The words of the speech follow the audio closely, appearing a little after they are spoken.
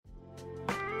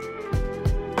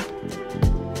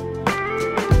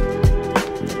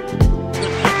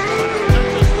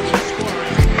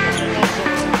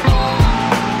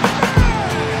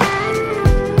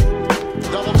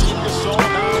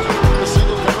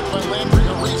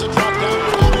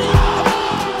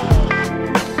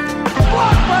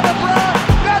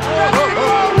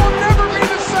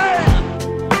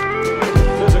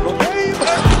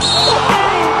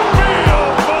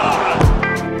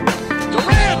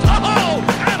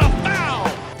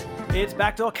It's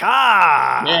Backdoor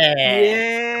Car.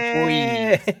 Yeah.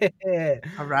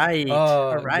 All right.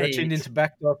 You're tuned into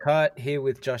Backdoor Cut here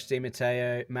with Josh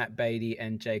DiMatteo, Matt Beatty,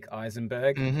 and Jake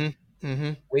Eisenberg.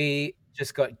 We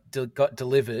just got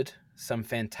delivered some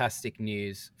fantastic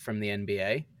news from the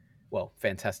NBA. Well,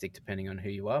 fantastic depending on who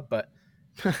you are, but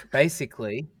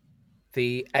basically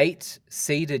the 8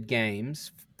 seeded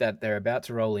games that they're about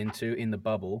to roll into in the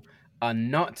bubble are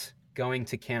not going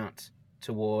to count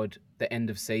toward the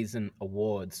end of season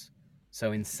awards.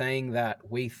 So in saying that,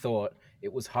 we thought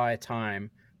it was high time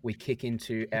we kick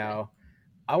into our,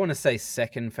 I want to say,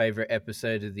 second favorite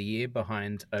episode of the year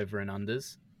behind Over and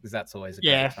Unders, because that's always a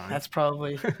great time. That's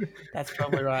probably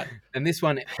right. And this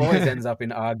one always ends up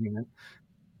in argument.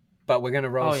 But we're going to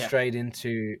roll straight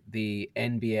into the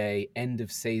NBA end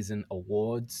of season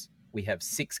awards. We have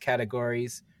 6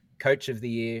 categories: Coach of the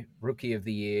Year, Rookie of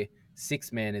the Year,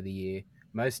 Sixth Man of the Year,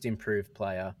 Most Improved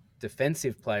Player,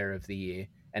 Defensive Player of the Year,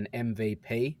 and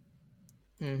MVP.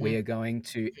 We are going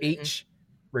to each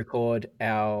record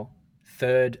our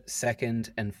third,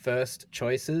 second, and first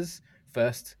choices.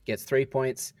 First gets 3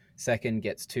 points, second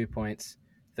gets 2 points,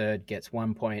 third gets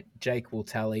 1 point. Jake will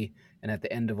tally, and at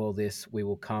the end of all this, we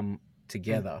will come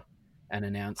together and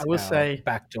announce our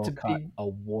Backdoor Cut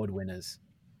award winners.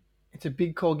 It's a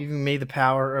big call giving me the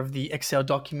power of the Excel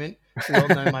document. We all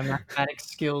know my mathematics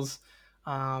skills,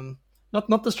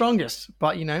 not the strongest,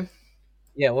 but you know.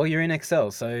 Yeah, well, you're in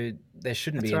Excel, so there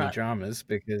shouldn't be any dramas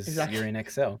because you're in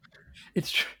Excel.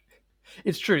 It's true.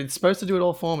 It's true. It's supposed to do it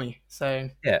all for me. So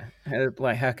yeah,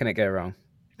 like how can it go wrong?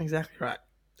 Exactly right.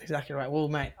 Well,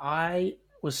 mate, I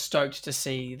was stoked to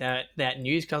see that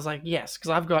news because I was like, yes, because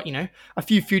I've got, a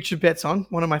few future bets on.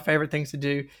 One of my favorite things to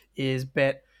do is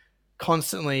bet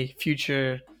constantly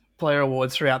future player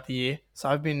awards throughout the year. So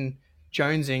I've been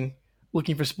jonesing,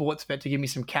 looking for Sportsbet to give me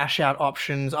some cash out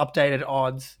options, updated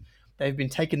odds. They've been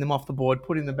taking them off the board,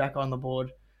 putting them back on the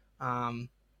board. The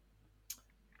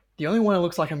only one it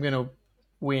looks like I'm going to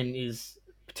win is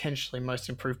potentially Most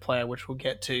Improved Player, which we'll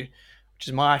get to, which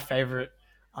is my favorite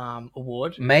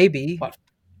award.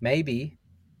 Maybe.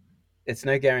 It's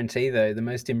no guarantee, though. The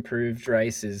Most Improved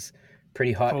race is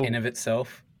pretty hot in of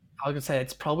itself. I was going to say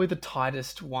it's probably the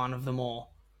tightest one of them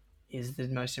all is the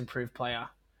Most Improved Player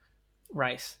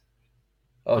race.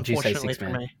 Oh, do you say Sixth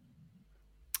Man?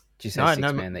 Do you say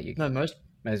Sixth Man that you... No, Most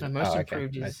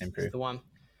Improved is the one.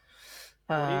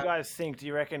 What do you guys think? Do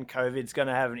you reckon COVID's going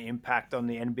to have an impact on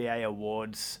the NBA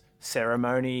awards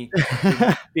ceremony,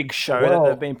 big show that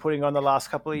they've been putting on the last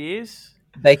couple of years?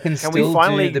 Can we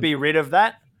finally be rid of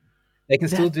that? They can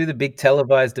still do the big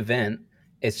televised event.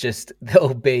 It's just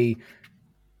there'll be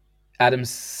Adam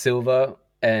Silver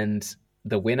and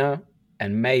the winner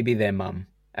and maybe their mum,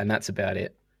 and that's about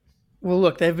it. Well,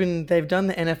 look, they've done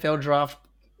the NFL draft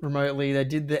remotely. They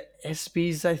did the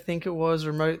ESPYs, I think it was,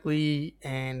 remotely,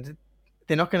 and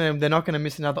they're not gonna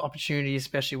miss another opportunity,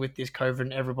 especially with this COVID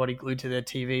and everybody glued to their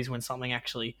TVs when something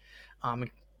actually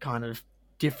kind of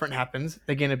different happens.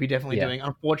 They're going to be definitely doing.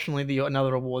 Unfortunately,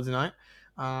 another awards night.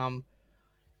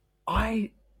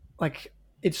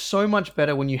 It's so much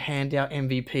better when you hand out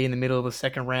MVP in the middle of the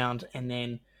second round and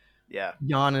then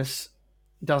Giannis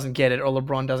doesn't get it or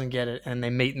LeBron doesn't get it and they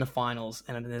meet in the finals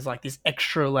and there's like this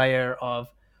extra layer of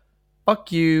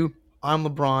fuck you, I'm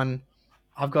LeBron,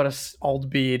 I've got an old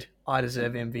beard, I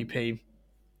deserve MVP.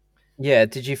 Yeah,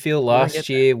 did you feel last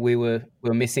year we were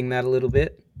missing that a little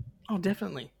bit? Oh,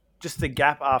 definitely. Just the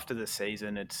gap after the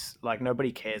season, it's like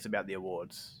nobody cares about the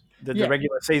awards. The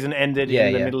regular season ended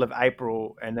in the middle of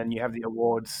April, and then you have the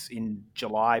awards in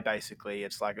July, basically.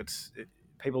 It's like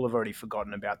people have already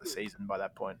forgotten about the season by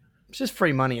that point. It's just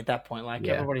free money at that point.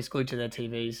 Everybody's glued to their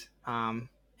TVs. And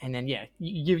then,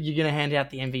 you're going to hand out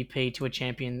the MVP to a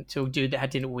champion, to a dude that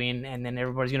didn't win, and then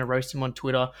everybody's going to roast him on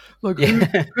Twitter. Like,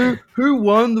 who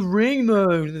won the ring,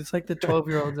 though? It's like the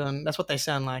 12-year-olds. That's what they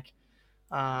sound like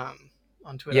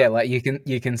on Twitter. Yeah, like you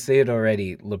can see it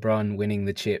already. LeBron winning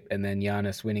the chip and then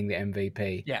Giannis winning the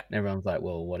MVP. Yeah. And everyone's like,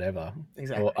 well, whatever.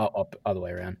 Exactly. Or other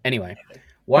way around. Anyway,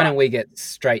 why don't we get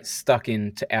stuck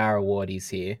into our awardees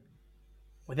here?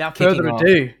 Without further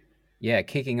ado. Yeah,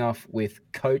 kicking off with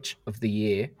Coach of the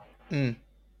Year. Who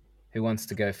wants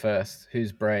to go first?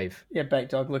 Who's brave? Yeah, Bake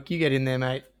Dog. Look, you get in there,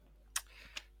 mate.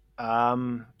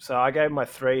 So I gave my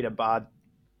 3 to Bud.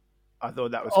 I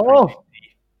thought that was pretty easy.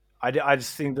 I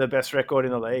just think the best record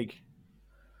in the league.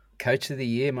 Coach of the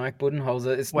Year, Mike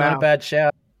Budenholzer. It's not a bad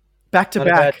shout. Back to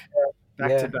back.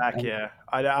 Back to back, yeah.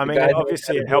 I mean,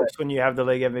 obviously it helps when you have the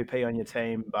league MVP on your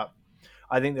team, but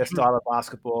I think their style of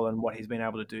basketball and what he's been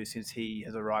able to do since he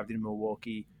has arrived in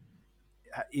Milwaukee,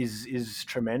 is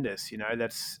tremendous. You know,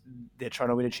 they're trying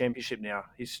to win a championship now.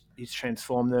 He's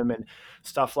transformed them, and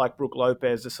stuff like Brook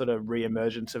Lopez, the sort of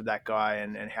re-emergence of that guy,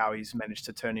 and how he's managed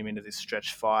to turn him into this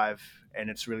stretch five, and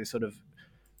it's really sort of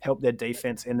helped their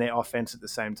defense and their offense at the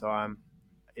same time.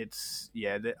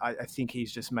 I think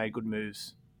he's just made good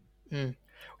moves.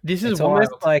 This is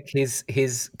almost like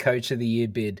his coach of the year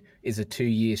bid is a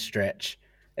 2-year stretch.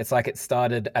 It's like it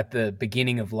started at the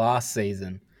beginning of last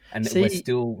season, and we're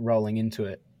still rolling into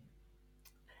it.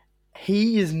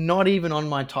 He is not even on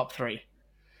my top 3.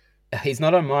 He's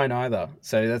not on mine either.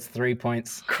 So that's 3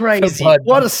 points. Crazy.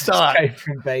 What a start. Straight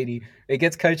from Beatty. It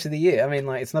gets coach of the year. I mean,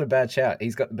 like, it's not a bad shout.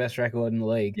 He's got the best record in the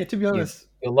league. Yeah, to be honest.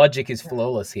 Your logic is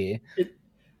flawless here.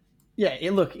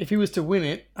 Look, if he was to win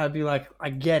it, I'd be like,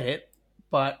 I get it.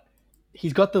 But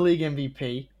he's got the league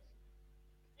MVP.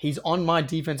 He's on my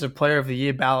defensive player of the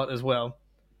year ballot as well.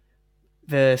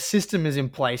 The system is in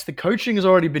place. The coaching has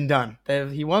already been done.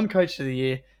 He won coach of the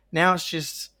year. Now it's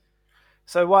just...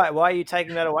 So why are you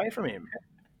taking that away from him?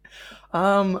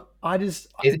 Is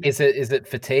it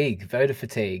fatigue? Voter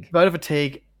fatigue. Voter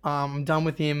fatigue. I'm done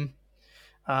with him.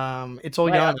 It's all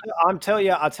young. I'll tell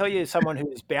you someone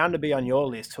who's bound to be on your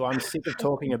list, who I'm sick of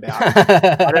talking about.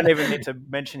 I don't even need to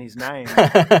mention his name.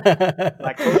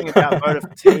 Like, talking about voter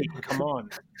fatigue. Come on.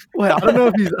 Well, I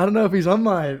don't know if he's on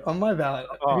my ballot.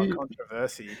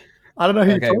 Controversy. I don't know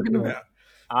who you're talking about.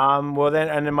 Well then,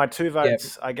 and then my 2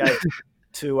 votes I gave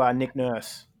to Nick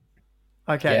Nurse.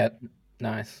 Okay. Yeah.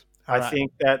 Nice. I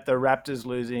think that the Raptors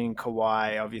losing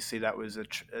Kawhi, obviously that was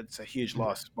it's a huge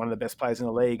loss. One of the best players in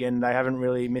the league, and they haven't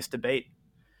really missed a beat.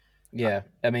 Yeah,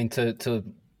 I mean, to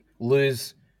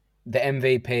lose the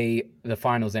MVP, the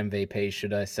Finals MVP,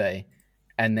 should I say,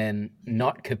 and then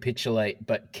not capitulate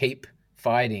but keep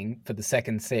fighting for the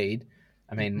second seed.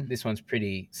 I mean, this one's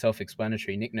pretty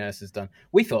self-explanatory. Nick Nurse has done.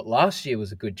 We thought last year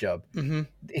was a good job.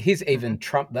 He's even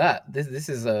trumped that. This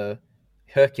is a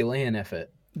Herculean effort.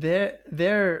 They've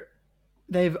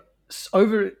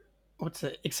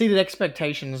exceeded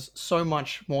expectations so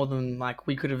much more than like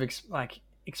we could have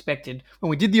expected. When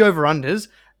we did the over-unders,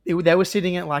 they were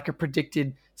sitting at like a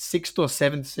predicted 6th or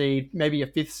 7th seed, maybe a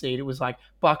 5th seed. It was like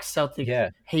Bucks,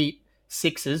 Celtics, Heat,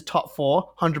 Sixers, top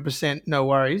 4, 100%, no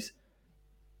worries.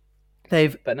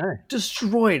 They've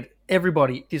destroyed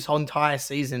everybody this whole entire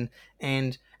season,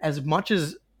 and as much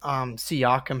as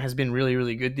Siakam has been really,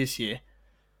 really good this year,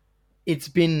 it's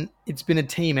been a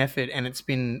team effort, and it's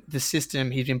been the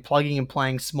system. He's been plugging and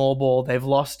playing small ball. They've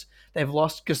lost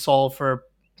Gasol for a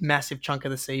massive chunk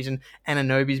of the season.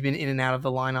 Anunoby's been in and out of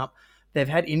the lineup. They've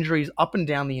had injuries up and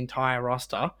down the entire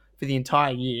roster for the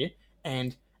entire year.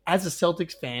 And as a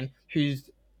Celtics fan who's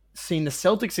seen the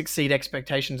Celtics exceed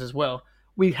expectations as well,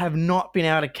 we have not been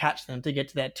able to catch them to get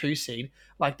to that 2 seed.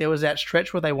 Like, there was that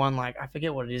stretch where they won, like, I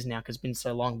forget what it is now because it's been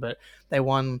so long, but they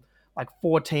won like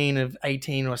 14 of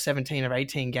 18 or 17 of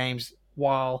 18 games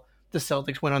while the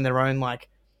Celtics went on their own like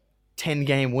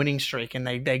 10-game winning streak, and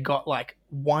they got like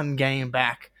 1 game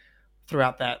back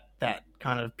throughout that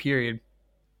kind of period.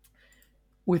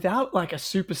 Without like a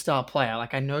superstar player,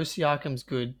 like, I know Siakam's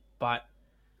good, but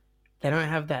they don't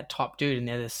have that top dude, and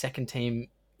they're the second team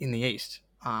in the East.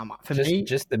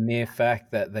 Just the mere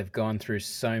fact that they've gone through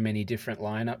so many different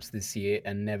lineups this year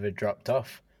and never dropped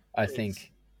off, I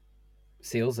think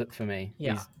seals it for me.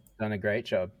 Yeah. He's done a great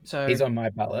job. So he's on my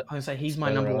ballot. I'm gonna say he's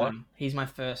my number 1. He's my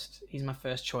first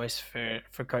choice for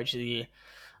coach of the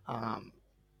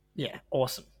year.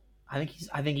 Awesome. I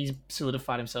think he's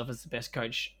solidified himself as the best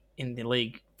coach in the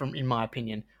league, in my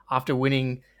opinion, after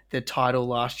winning the title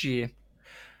last year.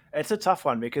 It's a tough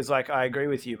one because, like, I agree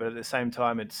with you, but at the same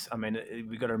time,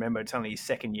 we've got to remember it's only his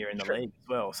second year in the league as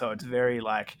well. So it's very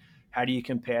like, how do you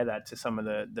compare that to some of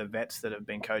the vets that have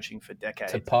been coaching for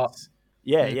decades? To Pop.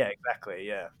 Yeah, exactly,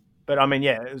 yeah. But I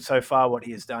mean, so far what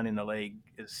he has done in the league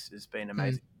has been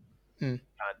amazing.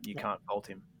 You can't fault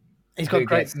him. He's got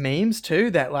great memes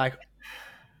too. That like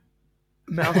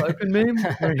mouth open meme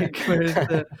where is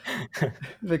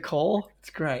the call. It's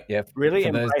great. Yeah, really for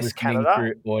embrace those listening Canada.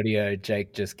 Through audio,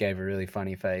 Jake just gave a really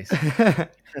funny face.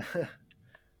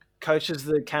 Coaches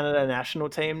the Canada national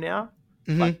team now.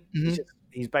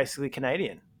 He's basically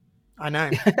Canadian. I know.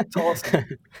 It's awesome.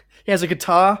 He has a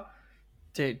guitar,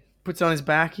 dude. Puts it on his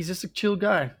back. He's just a chill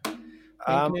guy.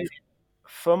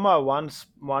 For my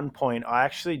one point, I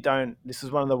actually don't. This is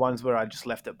one of the ones where I just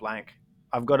left it blank.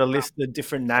 I've got a list of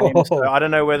different names. So I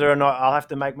don't know whether or not I'll have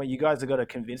to make you guys have got to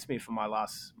convince me for my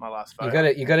last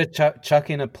vote. You got to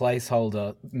chuck in a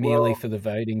placeholder merely for the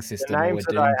voting system. The names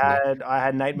that I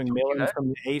had Nate McMillan from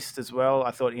the East as well.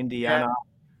 I thought Indiana.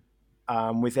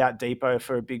 Yeah. Without Depot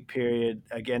for a big period.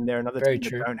 Again, they're another team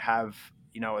that don't have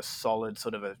a solid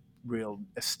sort of a real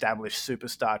established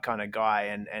superstar kind of guy,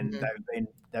 and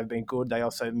they've been good. They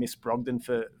also missed Brogdon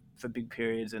for big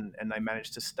periods, and they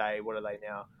managed to stay. What are they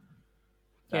now?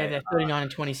 They're 39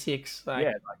 and 26.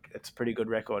 It's a pretty good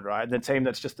record, right? The team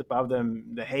that's just above them,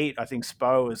 the Heat, I think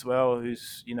Spo as well,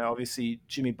 who's obviously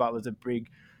Jimmy Butler's a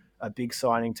big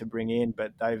signing to bring in,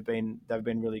 but they've been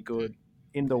really good.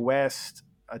 In the West,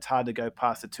 it's hard to go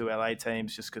past the two LA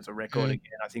teams just because of record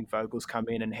again. I think Vogel's come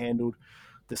in and handled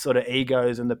the sort of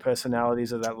egos and the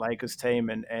personalities of that Lakers team,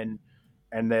 and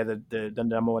they're the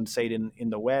number one seed in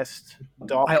the West.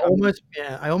 I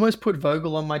almost put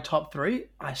Vogel on my top 3.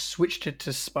 I switched it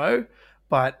to Spo,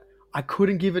 but I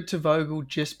couldn't give it to Vogel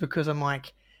just because I'm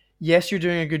like, yes, you're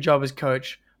doing a good job as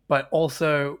coach, but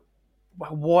also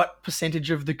what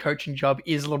percentage of the coaching job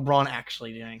is LeBron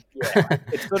actually doing? Yeah,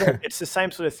 it's the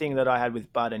same sort of thing that I had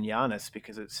with Bud and Giannis,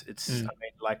 because it's I mean,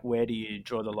 like, where do you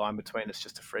draw the line between it's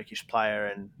just a freakish player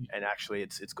and actually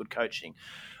it's good coaching?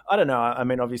 I don't know. I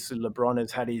mean, obviously LeBron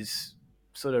has had his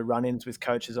sort of run-ins with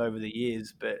coaches over the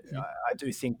years, but I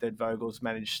do think that Vogel's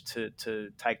managed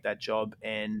to take that job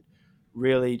and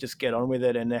really just get on with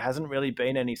it. And there hasn't really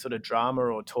been any sort of drama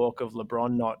or talk of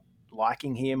LeBron not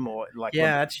liking him, or like,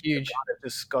 that's huge.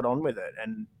 Just got on with it,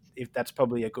 and if that's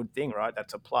probably a good thing, right?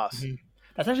 That's a plus.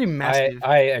 That's actually massive.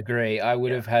 I agree. I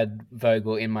would have had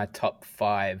Vogel in my top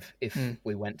 5 if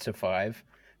we went to 5,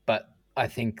 but I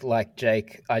think, like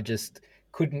Jake, I just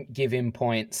couldn't give him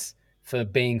points for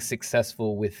being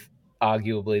successful with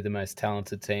arguably the most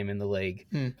talented team in the league,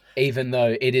 even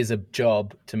though it is a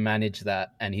job to manage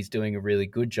that, and he's doing a really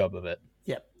good job of it.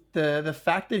 The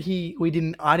fact that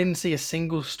I didn't see a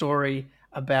single story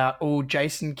about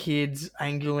Jason Kidd's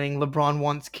angling LeBron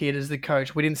wants Kidd as the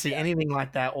coach. We didn't see anything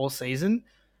like that all season.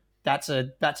 That's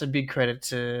a big credit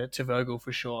to Vogel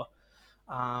for sure.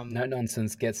 No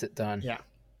nonsense, gets it done. Yeah.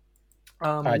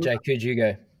 All right, Jake, who'd you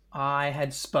go? I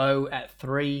had Spo at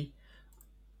 3.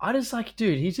 I just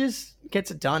dude, he just gets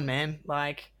it done, man.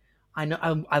 Like, I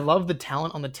know I love the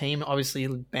talent on the team. Obviously,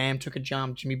 Bam took a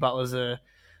jump. Jimmy Butler's a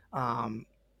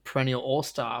perennial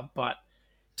all-star, but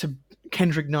to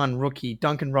Kendrick Nunn, rookie,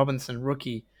 Duncan Robinson,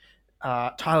 rookie,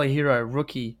 Tyler Hero,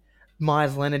 rookie,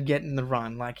 Myers Leonard getting the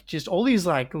run, like, just all these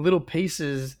like little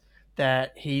pieces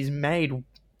that he's made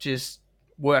just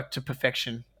work to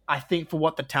perfection. I think for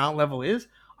what the talent level is,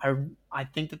 I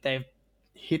think that they've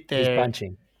hit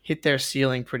their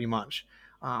ceiling pretty much,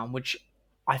 which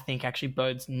I think actually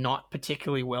bodes not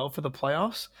particularly well for the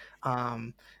playoffs,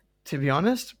 to be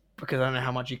honest, because I don't know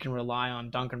how much you can rely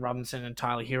on Duncan Robinson and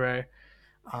Tyler Hero,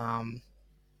 and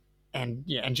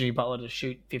Jimmy Butler to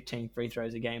shoot 15 free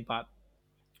throws a game. But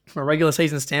from a regular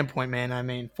season standpoint, man, I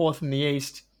mean, 4th in the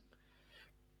East,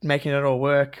 making it all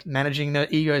work, managing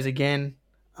the egos again.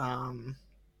 I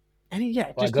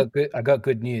got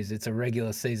good news. It's a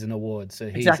regular season award, so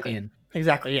he's in.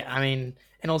 Exactly, yeah. I mean,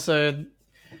 and also,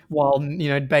 while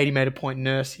Beatty made a point,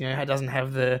 Nurse, doesn't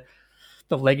have the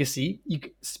legacy. You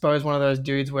suppose one of those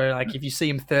dudes where, like, if you see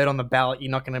him 3rd on the ballot,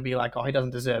 you're not going to be like, oh, he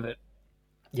doesn't deserve it.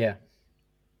 Yeah,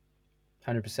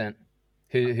 100%.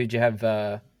 Who'd you have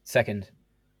 2nd?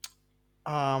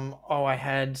 I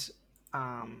had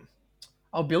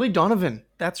Billy Donovan.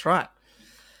 That's right,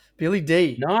 Billy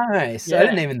D. Nice. Yeah. I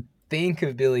didn't even think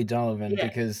of Billy Donovan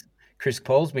because Chris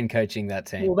Paul's been coaching that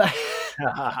team.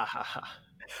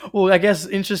 Well, I guess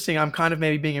interesting. I'm kind of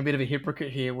maybe being a bit of a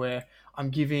hypocrite here, where I'm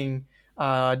giving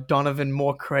Donovan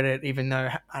more credit, even though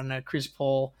I don't know, Chris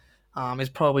Paul is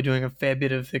probably doing a fair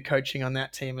bit of the coaching on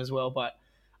that team as well. But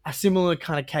a similar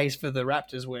kind of case for the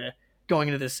Raptors, where going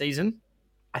into the season,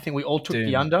 I think we all took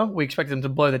the under. We expected them to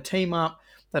blow the team up.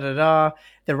 They're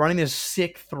running this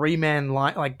sick 3-man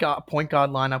line, like point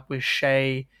guard lineup with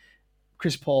Shea,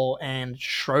 Chris Paul, and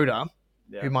Schroeder,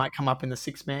 who might come up in the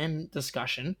 6-man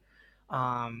discussion.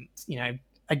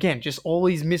 Again, just all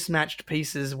these mismatched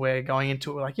pieces we're going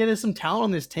into it. We're like, yeah, there's some talent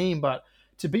on this team, but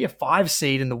to be a 5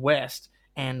 seed in the West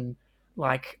and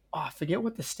like, I forget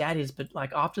what the stat is, but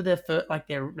like after their first, like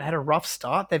they had a rough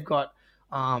start, they've got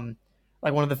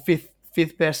like one of the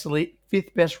fifth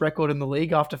best record in the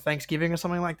league after Thanksgiving or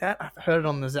something like that. I've heard it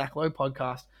on the Zach Lowe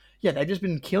podcast. Yeah, they've just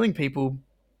been killing people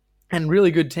and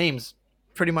really good teams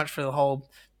pretty much for the whole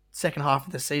second half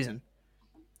of the season.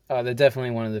 Oh, they're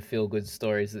definitely one of the feel-good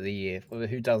stories of the year.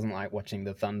 Who doesn't like watching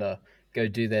the Thunder go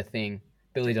do their thing?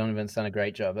 Billy Donovan's done a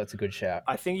great job. That's a good shout.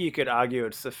 I think you could argue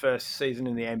it's the first season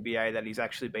in the NBA that he's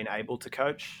actually been able to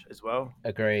coach as well.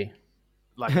 Agree.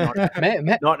 Like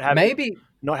not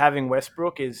having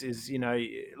Westbrook is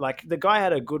like the guy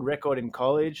had a good record in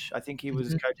college. I think he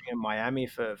was coaching in Miami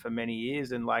for many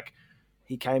years, and like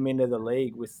he came into the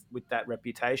league with that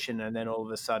reputation, and then all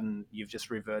of a sudden you've just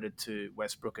reverted to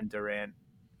Westbrook and Durant,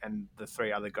 and the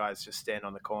three other guys just stand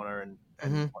on the corner and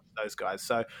watch those guys.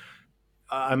 So,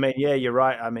 I mean, yeah, you're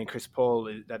right. I mean, Chris Paul,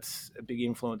 that's a big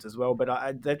influence as well.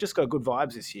 But they've just got good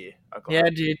vibes this year. Yeah,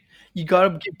 dude. You got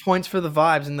to get points for the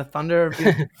vibes, and the Thunder have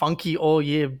been funky all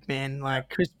year, man.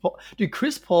 Like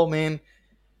Chris Paul, man,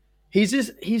 he's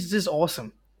just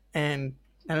awesome. And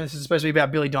I know this is supposed to be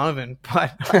about Billy Donovan,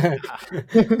 but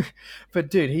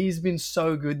but dude, he's been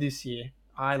so good this year.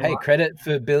 Credit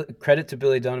to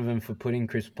Billy Donovan for putting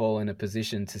Chris Paul in a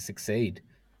position to succeed.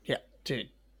 Yeah, dude.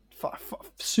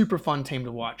 Super fun team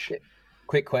to watch.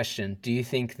 Quick question. Do you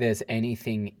think there's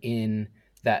anything in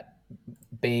that,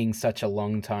 being such a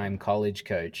long-time college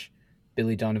coach,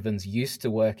 Billy Donovan's used to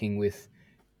working with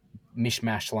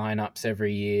mishmash lineups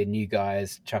every year, new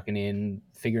guys chucking in,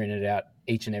 figuring it out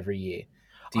each and every year.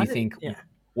 Do you think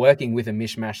working with a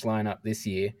mishmash lineup this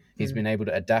year, he's been able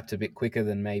to adapt a bit quicker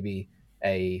than maybe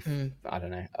a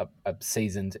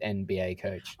seasoned NBA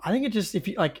coach? I think it just, if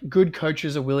you like, good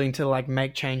coaches are willing to like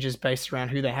make changes based around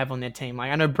who they have on their team. Like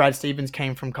I know Brad Stevens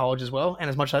came from college as well, and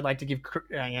as much as I'd like to give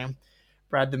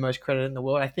Brad the most credit in the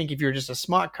world, I think if you're just a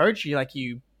smart coach,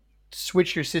 you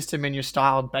switch your system and your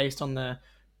style based on the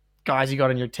guys you got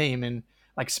on your team. And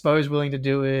like Spo's willing to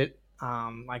do it.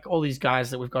 Like all these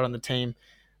guys that we've got on the team,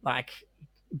 like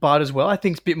Bud as well, I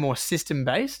think it's a bit more system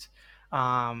based. But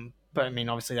I mean,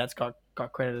 obviously that's got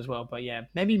credit as well. But yeah,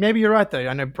 maybe you're right though.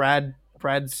 I know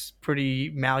Brad's pretty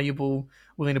malleable,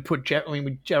 willing to put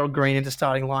with Gerald Green into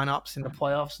starting lineups in the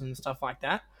playoffs and stuff like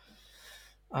that.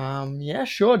 Yeah,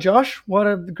 sure, Josh. What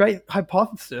a great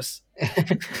hypothesis.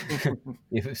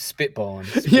 You're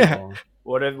spitballing. Yeah.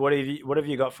 What have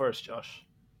you got for us, Josh?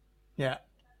 Yeah.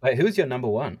 Wait, who's your number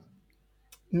one?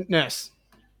 Nurse.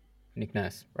 Nick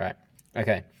Nurse, right.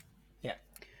 Okay. Yeah.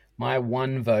 My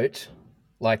one vote,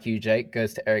 like you, Jake,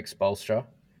 goes to Eric Spoelstra.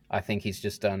 I think he's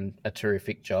just done a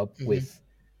terrific job with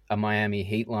a Miami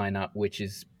Heat lineup, which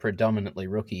is predominantly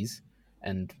rookies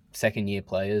and second-year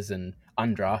players and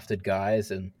undrafted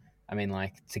guys. And, I mean,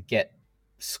 like, to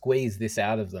squeeze this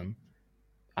out of them,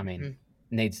 I mean,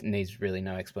 needs really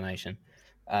no explanation.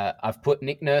 I've put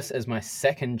Nick Nurse as my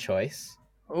second choice.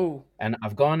 Oh. And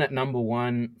I've gone at number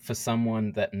one for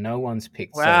someone that no one's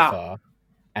picked so far.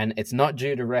 And it's not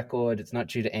due to record. It's not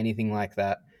due to anything like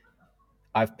that.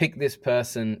 I've picked this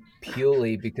person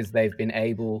purely because they've been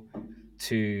able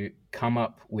to come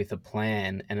up with a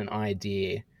plan and an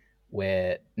idea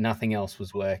where nothing else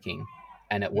was working,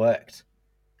 and it worked.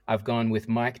 I've gone with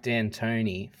Mike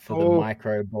D'Antoni for the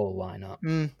micro ball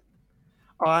lineup.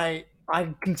 I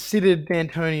considered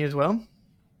D'Antoni as well,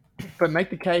 but make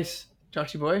the case,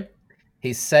 Joshy boy.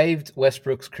 He's saved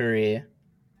Westbrook's career.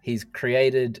 He's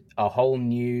created a whole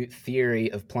new theory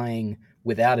of playing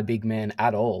without a big man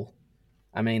at all.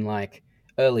 I mean, like,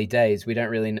 early days, we don't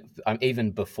really...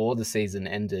 even before the season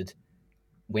ended,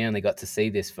 we only got to see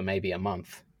this for maybe a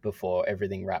month before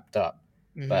everything wrapped up.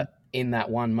 But in that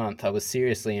 1 month, I was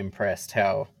seriously impressed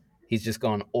how he's just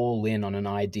gone all in on an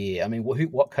idea. I mean,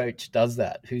 what coach does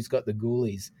that? Who's got the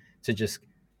ghoulies to just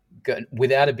go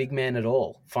without a big man at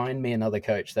all? Find me another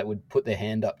coach that would put their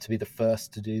hand up to be the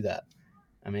first to do that.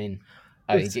 I mean,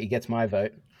 he gets my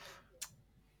vote.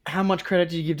 How much credit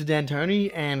do you give to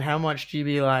D'Antoni, and how much do you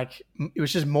be like, it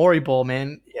was just Maury ball,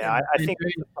 man? Yeah, I think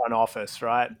it's the front office,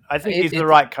 right? I think he's the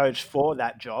right coach for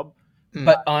that job.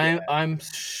 But I'm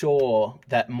sure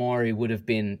that Maury would have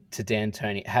been to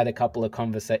D'Antoni, had a couple of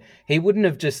conversations. He wouldn't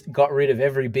have just got rid of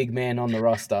every big man on the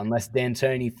roster unless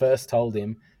D'Antoni first told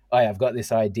him, "Oh, I've got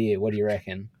this idea. What do you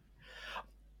reckon?"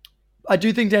 I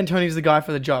do think D'Antoni's the guy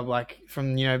for the job. Like,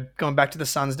 from, going back to the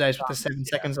Suns days with the 7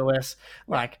 seconds or less.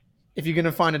 Like, if you're going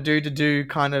to find a dude to do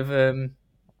kind of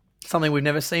something we've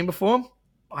never seen before,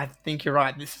 I think you're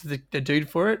right. This is the dude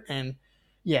for it. And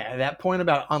yeah, that point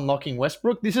about unlocking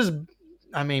Westbrook, he's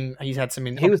had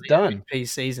some... He was done.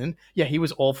 Season. Yeah, he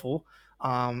was awful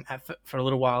for a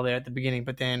little while there at the beginning.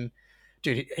 But then,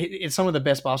 dude, it's some of the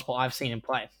best basketball I've seen him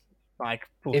play. Like,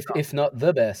 if not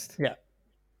the best. Yeah.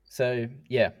 So,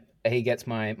 yeah, he gets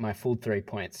my full 3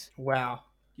 points. Wow.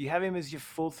 You have him as your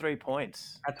full 3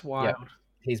 points. That's wild. Yep.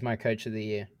 He's my coach of the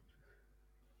year.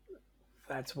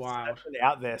 That's wild. That's an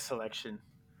out there selection.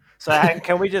 So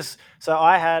can we just? So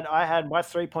I had my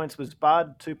 3 points was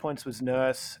Bud, 2 points was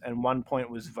Nurse, and 1 point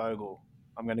was Vogel.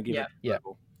 I'm going to give it to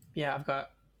Vogel. Yeah, I've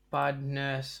got Bud,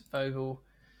 Nurse, Vogel,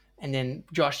 and then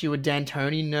Josh, you were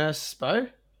D'Antoni, Nurse, Spo.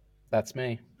 That's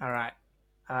me. All right.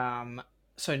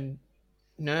 So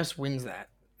Nurse wins that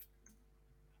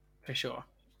for sure.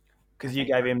 Because you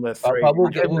gave him the 3. But we'll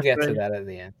get to that at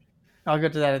the end. I'll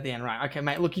get to that at the end. Right. Okay,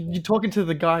 mate. Look, you're talking to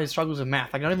the guy who struggles with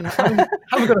math. Like, I haven't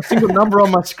got a single number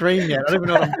on my screen yet. I don't even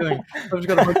know what I'm doing. I've just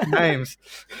got a bunch of names.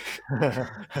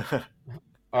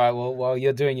 All right. Well, while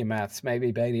you're doing your maths,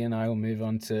 maybe Beatty and I will move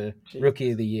on to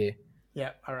Rookie of the Year.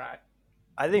 Yeah. All right.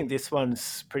 I think this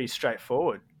one's pretty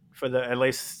straightforward for at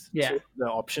least two of the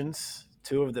options,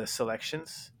 two of the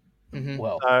selections. Mm-hmm.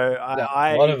 Well, so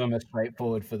a lot of them are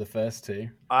straightforward for the first two.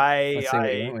 I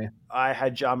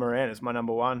had Ja Morant as my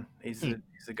number one. He's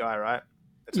the guy, right?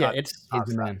 He's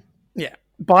the man. Yeah,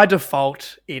 by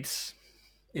default, it's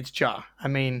Ja. I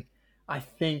mean, I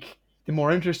think the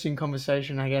more interesting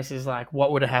conversation, I guess, is like,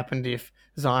 what would have happened if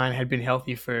Zion had been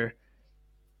healthy for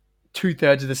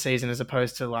 2/3 of the season, as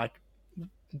opposed to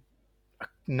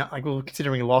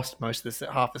considering he lost most of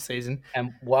half the season.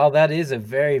 And while that is a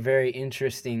very, very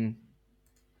interesting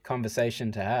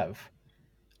conversation to have,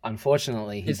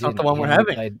 unfortunately, it's not the one we're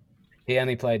having. He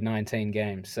only played 19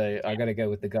 games, so I got to go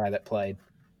with the guy that played.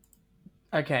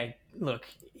 Okay, look,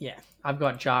 I've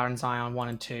got Ja and Zion 1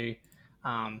 and 2.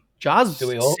 Ja's sick.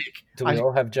 Do we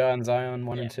all have Ja and Zion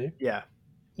 1 and 2? Yeah.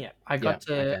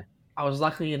 I was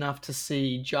lucky enough to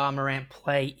see Ja Morant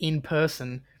play in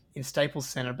person in Staples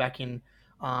Center back in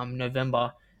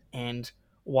November, and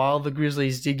while the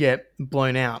Grizzlies did get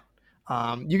blown out,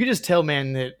 you could just tell,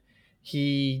 man, that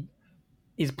he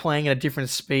is playing at a different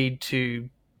speed to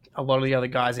a lot of the other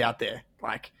guys out there.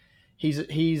 Like, he's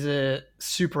a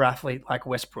super athlete like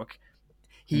Westbrook.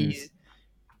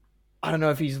 I don't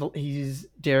know if he's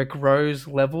Derrick Rose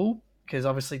level, because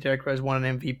obviously Derrick Rose won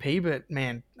an MVP, but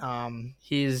man,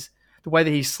 the way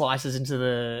that he slices into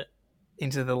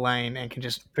the lane and can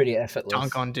just pretty effortless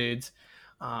dunk on dudes.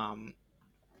 And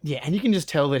you can just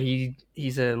tell that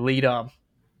he's a leader,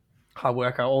 hard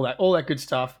worker, all that good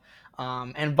stuff.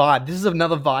 And vibe. This is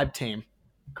another vibe team.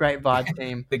 Great vibe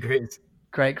team. The Grizz.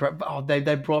 Great. Oh,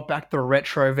 they brought back the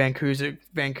retro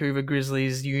Vancouver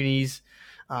Grizzlies unis.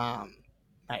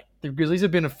 Mate, the Grizzlies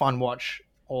have been a fun watch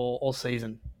all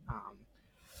season.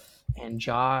 And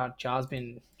Ja's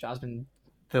been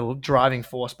the driving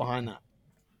force behind that.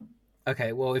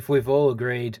 Okay, well, if we've all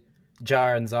agreed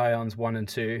Ja and Zion's 1 and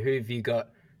 2, who have you got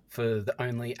for the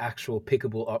only actual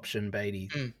pickable option, Beatty?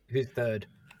 Who's third?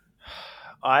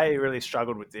 I really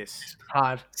struggled with this.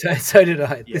 Hard. So did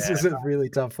I. Yeah. This is a really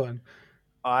tough one.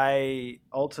 I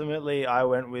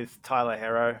went with Tyler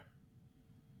Herro.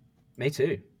 Me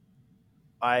too.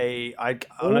 I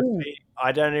honestly,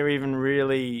 I don't even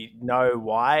really know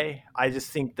why. I just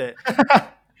think that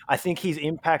I think his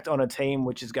impact on a team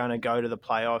which is going to go to the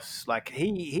playoffs, like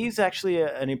he's actually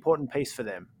an important piece for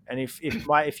them. And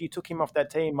if you took him off that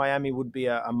team, Miami would be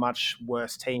a much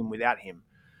worse team without him.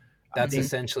 That's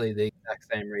essentially the exact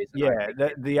same reason. Yeah,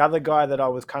 the other guy that I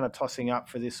was kind of tossing up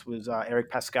for this was Eric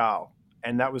Pascal,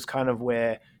 and that was kind of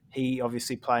where he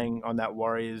obviously playing on that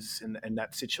Warriors and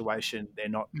that situation, they're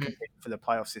not competing for the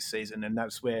playoffs this season, and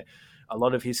that's where a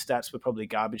lot of his stats were probably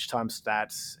garbage time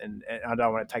stats, and I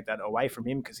don't want to take that away from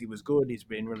him because he was good. He's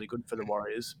been really good for the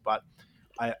Warriors, but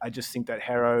I just think that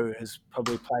Herro has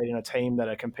probably played in a team that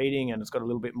are competing and it's got a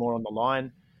little bit more on the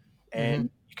line, and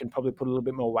you can probably put a little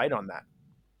bit more weight on that.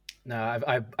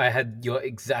 No, I had your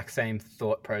exact same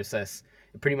thought process.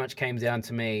 It pretty much came down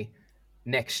to me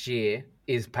next year.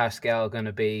 Is Pascal going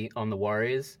to be on the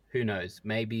Warriors? Who knows?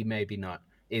 Maybe, maybe not.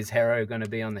 Is Herro going to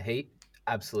be on the Heat?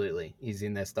 Absolutely. He's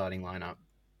in their starting lineup.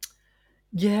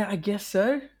 Yeah, I guess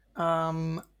so.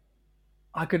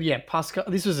 Pascal.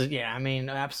 This was an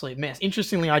absolute mess.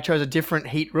 Interestingly, I chose a different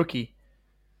Heat rookie.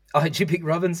 Oh, did you pick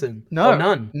Robinson? No,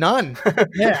 none.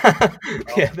 Yeah.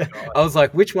 Yeah. I was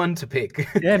like, which one to pick?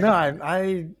 Yeah, no,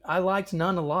 I liked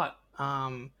Nunn a lot.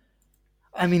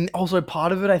 I mean, also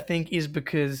part of it, I think, is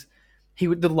because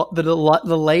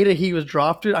the later he was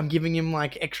drafted, I'm giving him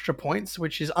like extra points,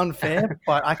 which is unfair,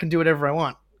 but I can do whatever I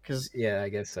want. Yeah, I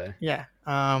guess so. Yeah.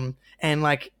 And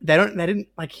like they didn't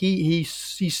like he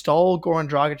stole Goran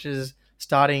Dragic's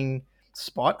starting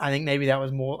spot. I think maybe that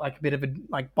was more like a bit of a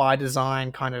like by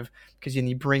design kind of, because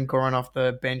you bring Goran off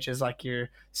the bench as like your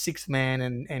sixth man,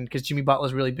 and because Jimmy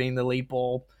Butler's really been the lead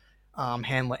ball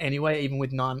handler anyway, even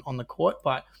with none on the court,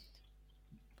 but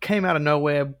came out of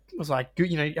nowhere. Was like,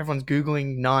 everyone's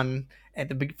Googling Nunn at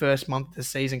the big first month of the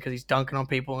season because he's dunking on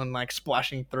people and like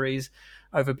splashing threes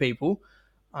over people.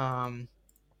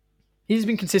 He's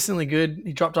been consistently good.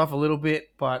 He dropped off a little bit,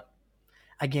 but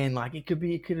again, like it could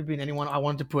have been anyone. I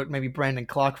wanted to put maybe Brandon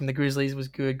Clark from the Grizzlies was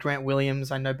good. Grant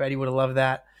Williams, I know Beatty would have loved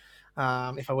that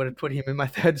if I would have put him in my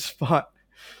third spot.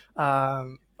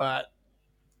 But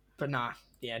nah,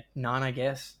 yeah, Nunn, I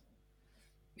guess.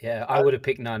 Yeah, I would have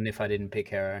picked Nunn if I didn't pick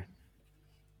Herro.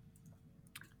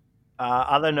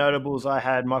 Other notables, I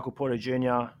had Michael Porter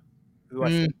Jr., who I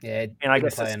think, and I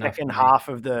guess the second half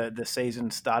of the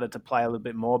season started to play a little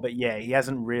bit more. But yeah, he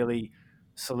hasn't really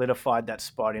solidified that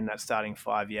spot in that starting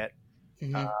five yet.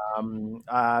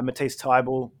 Matisse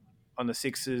Thybulle on the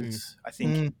Sixers. I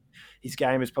think his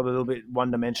game is probably a little bit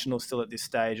one-dimensional still at this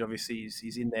stage. Obviously,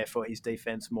 he's in there for his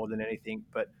defense more than anything,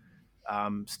 but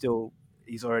still,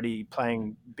 he's already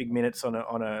playing big minutes on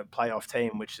a playoff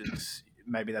team, which is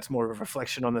maybe that's more of a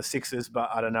reflection on the Sixers. But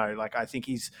I don't know. Like I think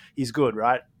he's good,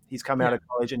 right? He's come out of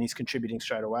college and he's contributing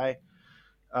straight away.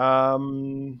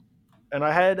 And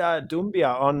I had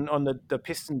Doumbia on the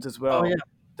Pistons as well. Oh, yeah.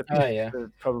 The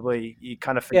Pistons probably you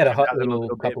kind of forget a hot about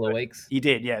little couple of weeks. He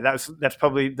did, yeah. That's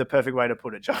probably the perfect way to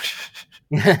put it, Josh.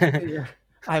 What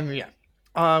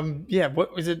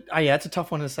was it? It's a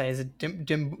tough one to say. Is it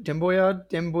Doumbouya?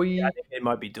 Yeah, I think it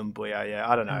might be Doumbouya. Yeah,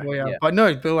 I don't know. Yeah. But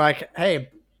no, but like,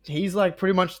 hey, he's like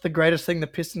pretty much the greatest thing the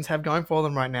Pistons have going for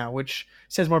them right now, which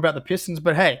says more about the Pistons.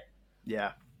 But hey,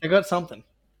 yeah, they got something.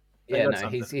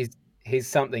 He's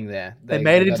something there. They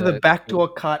made it into the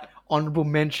backdoor cut. Honorable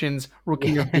mentions,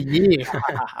 Rookie of the Year.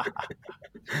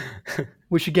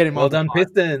 We should get him on. Well done,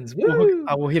 Pistons. Woo!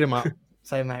 I will hit him up.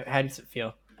 Say, mate, how does it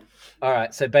feel? All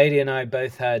right, so Beatty and I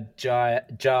both had Ja,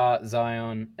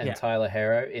 Zion, and Tyler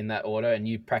Herro in that order, and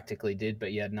you practically did,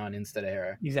 but you had none instead of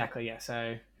Herro. Exactly, yeah.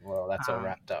 So, well, that's all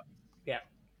wrapped up. Yeah.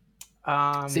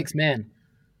 6 men.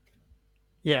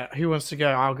 Yeah, who wants to go?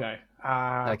 I'll go.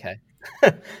 Okay.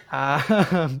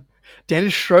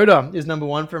 Dennis Schroeder is number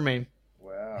 1 for me.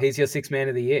 Wow. He's your 6 man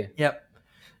of the year. Yep.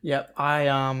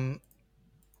 I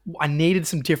needed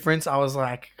some difference. I was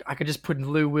like, I could just put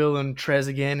Lou Will and Trez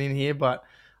again in here, but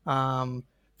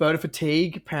voter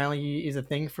fatigue apparently is a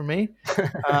thing for me.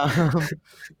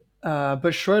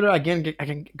 But Schroeder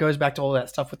again goes back to all that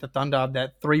stuff with the Thunder.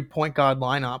 That 3-point guard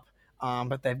lineup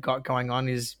that they've got going on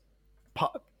is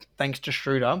thanks to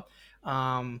Schroeder. He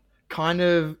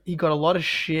got a lot of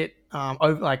shit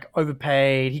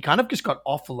overpaid. He kind of just got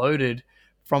offloaded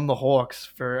from the Hawks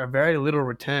for a very little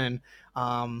return.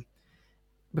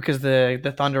 Because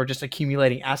the Thunder are just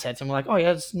accumulating assets, and we're like, oh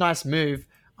yeah, it's a nice move.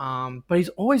 But he's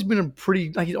always been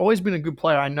a good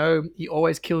player. I know he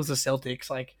always kills the Celtics.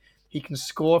 Like he can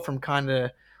score from kind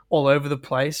of all over the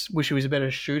place. Wish he was a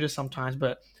better shooter sometimes,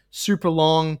 but super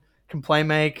long, can play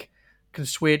make, can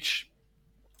switch,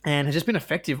 and has just been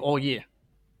effective all year.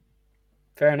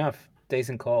 Fair enough.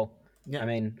 Decent call. Yeah. I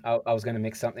mean, I was going to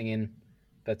mix something in,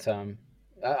 but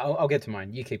I'll get to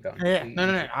mine. You keep going. Yeah.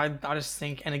 No. I just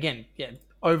think, and again,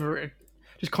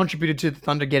 just contributed to the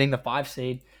Thunder getting the 5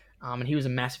 seed, and he was a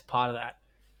massive part of that.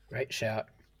 Great shout.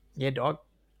 Yeah, dog.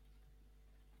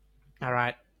 All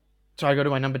right. So I go to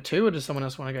my number 2, or does someone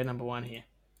else want to go number 1 here?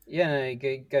 Yeah,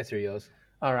 no, go through yours.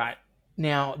 All right.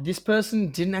 Now, this person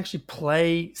didn't actually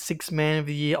play 6 man of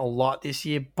the year a lot this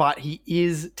year, but he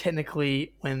is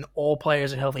technically, when all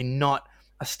players are healthy, not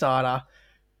a starter.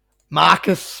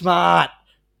 Marcus Smart.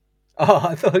 Oh,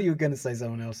 I thought you were going to say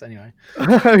someone else anyway.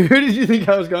 Who did you think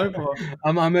I was going for?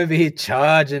 I'm over here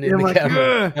charging in the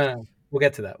camera. No, we'll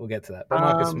get to that. But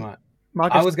Marcus Smart.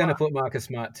 I was going to put Marcus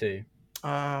Smart too.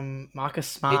 Marcus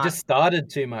Smart. He just started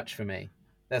too much for me.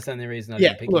 That's the only reason I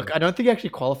didn't pick him. Look, I don't think he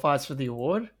actually qualifies for the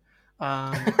award.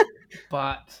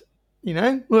 But,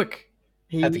 look.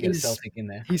 Had to get a Celtic in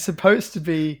there. He's supposed to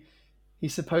be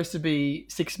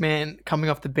 6 man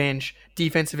coming off the bench,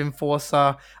 defensive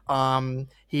enforcer.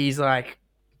 He's like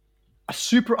a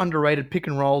super underrated pick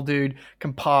and roll dude,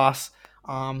 can pass.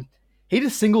 He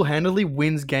just single-handedly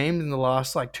wins games in the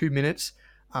last 2 minutes.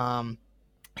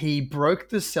 He broke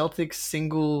the Celtics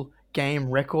single game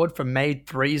record for made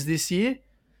threes this year,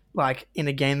 in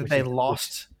a game that they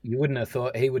lost. You wouldn't have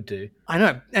thought he would do. I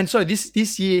know. And so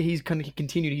this year he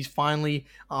continued. He's finally,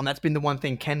 that's been the one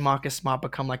thing. Can Marcus Smart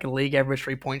become a league average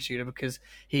 3-point shooter because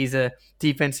he's a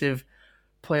defensive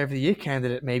player of the year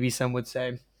candidate, maybe some would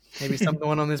say. Maybe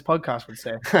someone on this podcast would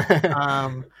say.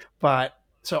 But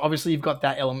so obviously you've got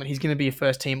that element. He's going to be a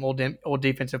first team all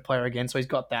defensive player again. So he's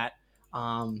got that.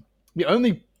 The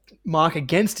only mark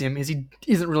against him is he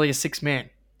isn't really a 6 man.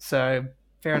 So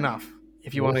fair enough.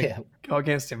 If you want to go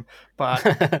against him,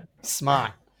 but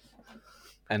Smart.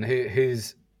 And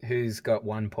who's got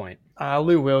 1 point?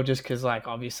 Lou Will, just because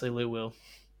obviously Lou Will.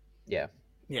 Yeah,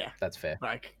 that's fair.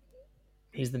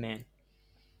 He's the man.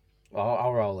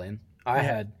 I'll roll in. I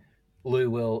had Lou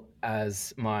Will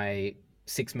as my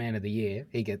 6 man of the year.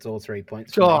 He gets all 3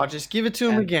 points. Just give it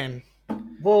to him again.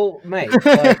 Well, mate.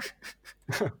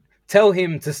 Tell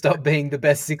him to stop being the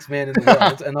best 6 man in the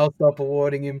world, and I'll stop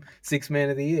awarding him 6 man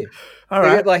of the year. All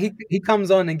right. He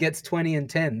comes on and gets 20 and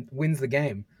 10, wins the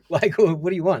game. What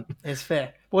do you want? It's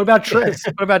fair. What about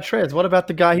Trez? What about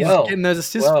the guy he's getting those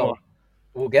assists for?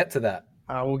 We'll get to that.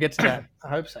 We'll get to that. I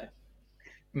hope so.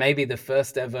 Maybe the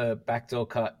first ever backdoor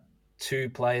cut, 2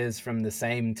 players from the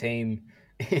same team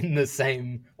in the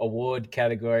same award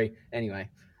category. Anyway.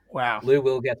 Wow. Lou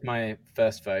Will gets my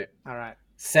first vote. All right.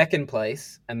 Second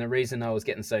place, and the reason I was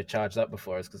getting so charged up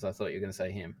before is because I thought you were going to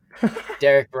say him.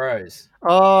 Derrick Rose.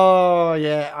 Oh,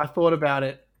 yeah. I thought about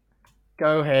it.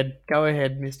 Go ahead,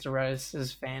 Mr.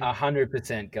 Rose's fan.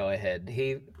 100% go ahead.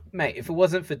 Mate, if it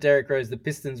wasn't for Derrick Rose, the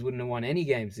Pistons wouldn't have won any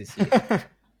games this year.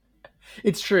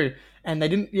 It's true. And they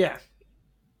didn't,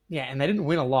 and they didn't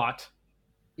win a lot.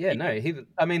 Yeah, no.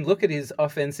 Look at his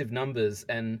offensive numbers,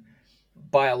 and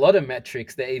by a lot of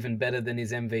metrics, they're even better than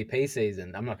his MVP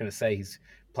season. I'm not going to say he's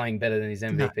playing better than his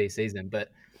MVP season, but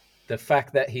the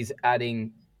fact that he's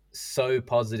adding so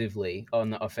positively on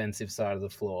the offensive side of the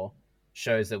floor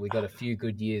shows that we got a few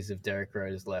good years of Derrick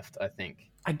Rose left, I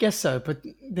think. I guess so, but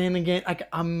then again,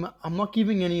 I'm not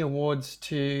giving any awards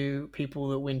to people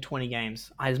that win 20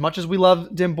 games. As much as we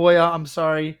love Demboya, I'm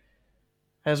sorry,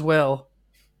 as well.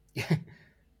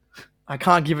 I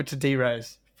can't give it to D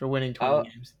Rose for winning 20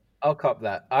 games. I'll cop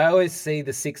that. I always see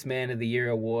the 6th Man of the Year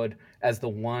award as the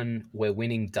one where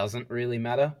winning doesn't really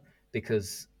matter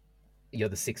because you're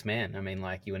the 6th man. I mean,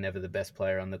 like, you were never the best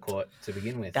player on the court to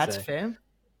begin with. That's fair.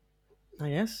 I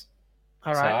guess.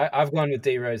 All right. So I've gone with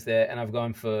D Rose there, and I've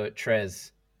gone for Trez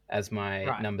as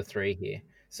my number 3 here.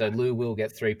 So Lou will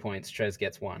get 3 points. Trez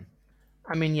gets 1.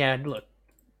 I mean, yeah, look,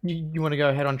 you want to go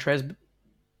ahead on Trez?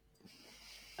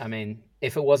 I mean,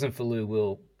 if it wasn't for Lou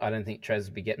Will, I don't think Trez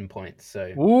would be getting points. So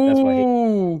that's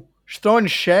why he's throwing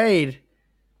shade.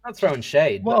 Not throwing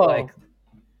shade, but like,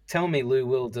 tell me Lou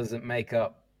Will doesn't make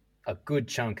up a good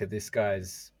chunk of this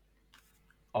guy's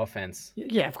offense.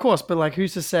 Yeah, of course, but like,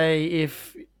 who's to say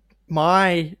if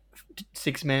my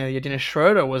 6th man of the year, Dennis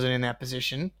Schroeder, wasn't in that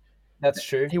position? That's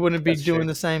true. He wouldn't be doing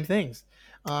the same things.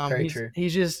 Very true.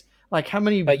 He's just like, how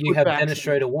many? But you have Dennis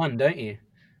Schroeder 1, don't you?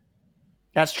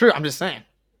 That's true. I'm just saying.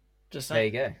 There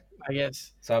you go. I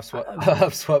guess. So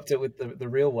I've swapped it with the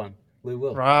real one, Lou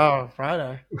Will. Righto.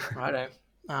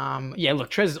 Yeah, look,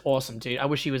 Trez is awesome, dude. I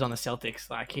wish he was on the Celtics.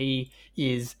 Like, he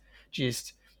is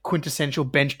just quintessential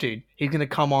bench dude. He's going to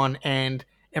come on and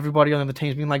everybody on the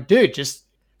team's being like, dude, just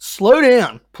slow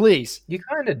down, please. You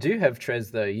kind of do have Trez,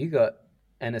 though. You got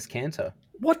Enes Kanter.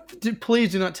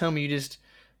 Please do not tell me you just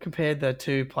compared the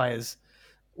 2 players.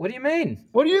 What do you mean?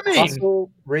 Hustle,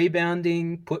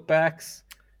 rebounding, putbacks.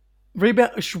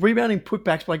 Rebounding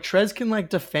putbacks, like Trez can like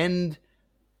defend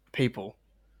people.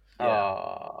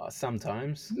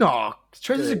 Sometimes. No,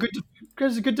 Trez is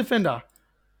a good defender.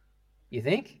 You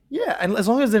think? Yeah, and as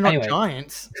long as they're not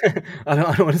giants. I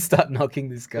don't want to start knocking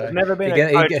this guy. There's never been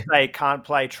a coach say can't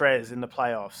play Trez in the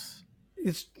playoffs.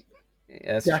 That's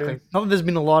exactly true. Not that there's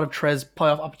been a lot of Trez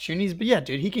playoff opportunities, but yeah,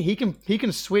 dude, he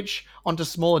can switch onto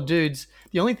smaller dudes.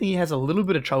 The only thing he has a little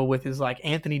bit of trouble with is like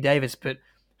Anthony Davis, but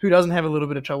who doesn't have a little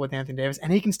bit of trouble with Anthony Davis?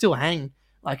 And he can still hang,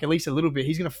 like, at least a little bit.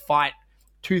 He's going to fight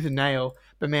tooth and nail.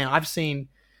 But, man, I've seen...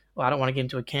 Well, I don't want to get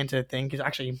into a Kanter thing, because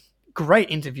actually, great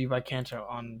interview by Kanter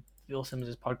on Bill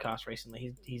Simmons' podcast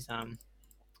recently. He's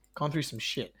gone through some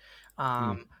shit.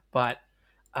 But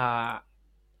I'm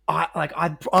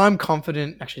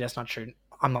confident... Actually, that's not true.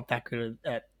 I'm not that good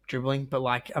at dribbling, but,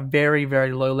 like, a very,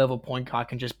 very low-level point guard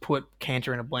can just put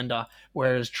Kanter in a blender,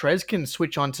 whereas Trez can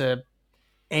switch onto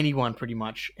anyone pretty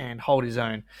much and hold his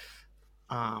own.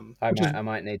 I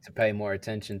might need to pay more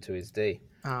attention to his D.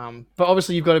 But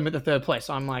obviously you've got him at the 3rd place.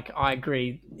 So I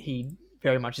agree. He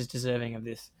very much is deserving of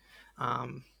this.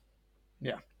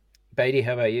 Yeah. Beatty,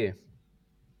 how about you?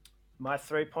 My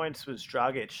 3 points was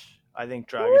Dragic. I think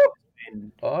Dragic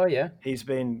he's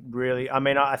been really, I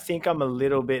mean, I think I'm a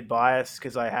little bit biased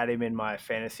because I had him in my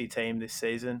fantasy team this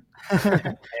season.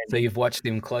 So you've watched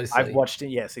him closely. I've watched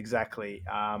it. Yes, exactly.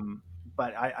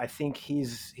 But I think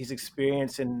his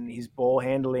experience and his ball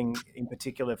handling in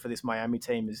particular for this Miami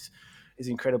team is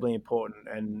incredibly important.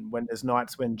 And when there's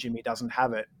nights when Jimmy doesn't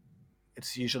have it,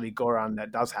 it's usually Goran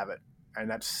that does have it. And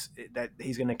that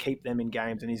he's going to keep them in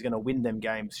games and he's going to win them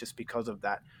games just because of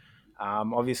that.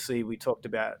 Obviously, we talked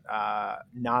about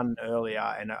Nunn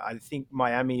earlier, and I think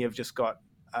Miami have just got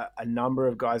a number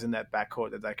of guys in that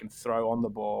backcourt that they can throw on the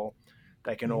ball.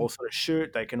 They can all sort of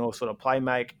shoot. They can all sort of play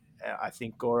make. I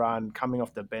think Goran coming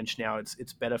off the bench now,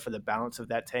 it's better for the balance of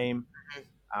that team.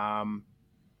 I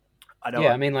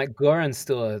mean, like, Goran's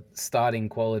still a starting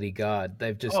quality guard.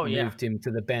 They've just moved him to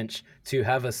the bench to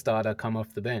have a starter come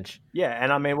off the bench. Yeah,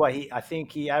 and I mean, I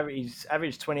think he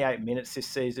averaged 28 minutes this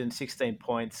season, 16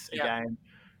 points a game.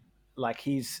 Like,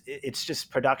 it's just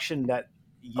production that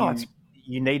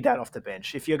you need that off the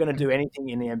bench. If you're going to do anything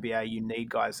in the NBA, you need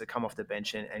guys that come off the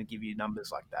bench and give you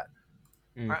numbers like that.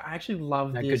 I actually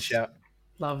love this. Good shout.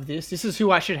 Love this. This is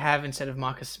who I should have instead of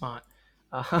Marcus Smart.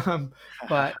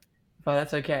 But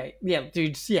that's okay. Yeah,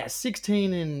 dude. Yeah,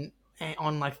 16 and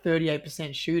on like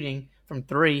 38% shooting from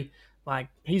three. Like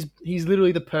he's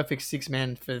literally the perfect six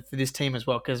man for this team as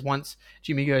well. Because once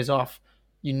Jimmy goes off,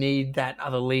 you need that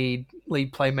other lead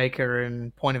playmaker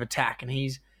and point of attack, and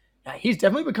he's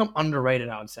definitely become underrated,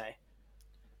 I would say.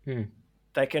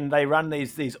 They run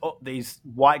these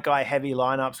white guy heavy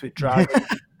lineups with Dragic,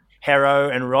 Hero,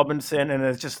 and Robinson, and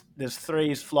there's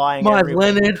threes flying. Myers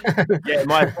Leonard.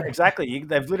 Exactly.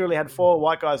 They've literally had 4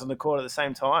 white guys on the court at the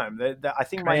same time. I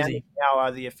think Miami now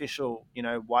are the official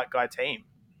white guy team.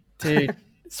 Dude,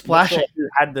 splashing. Sure who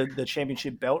had the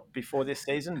championship belt before this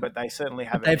season, but they certainly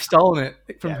haven't. They've stolen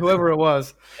it from whoever it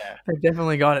was. Yeah. They've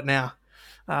definitely got it now.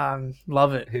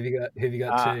 Love it. Who have you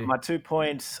got? My 2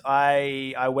 points.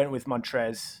 I went with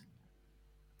Montrez.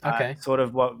 Okay. Sort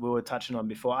of what we were touching on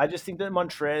before. I just think that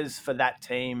Montrez for that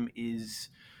team is,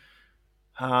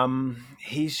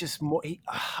 he's just more.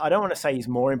 I don't want to say he's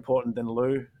more important than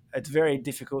Lou. It's very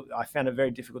difficult. I found it very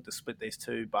difficult to split these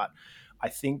two, but I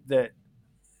think that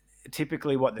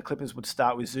typically what the Clippers would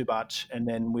start with Zubac, and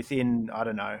then within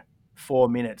 4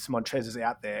 minutes, Montrez is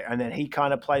out there, and then he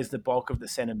kind of plays the bulk of the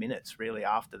center minutes really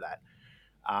after that.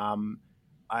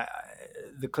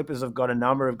 The Clippers have got a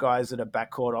number of guys that are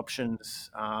backcourt options,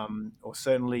 or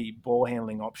certainly ball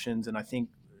handling options, and I think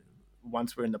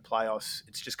once we're in the playoffs,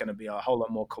 it's just going to be a whole lot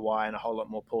more Kawhi and a whole lot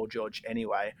more Paul George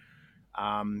anyway.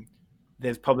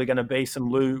 There's probably going to be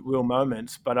some Lou Will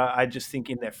moments, but I just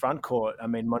think in their front court,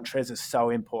 Montrez is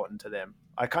so important to them.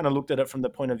 I kind of looked at it from the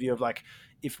point of view of like,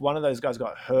 if one of those guys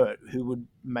got hurt, who would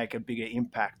make a bigger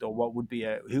impact, or what would be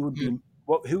who would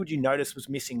you notice was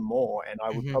missing more? And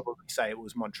I would probably say it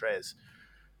was Montrez.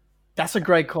 That's a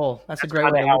great call. That's a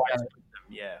great way to look at it.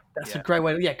 Yeah, that's a great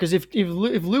way. Because if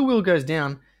Lou Will goes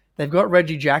down, they've got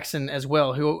Reggie Jackson as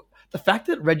well. Who the fact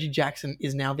that Reggie Jackson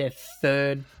is now their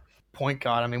third point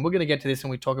guard. We're going to get to this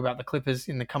when we talk about the Clippers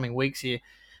in the coming weeks here.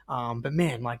 But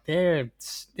man, like their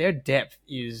depth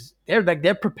is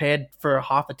they're prepared for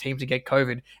half a team to get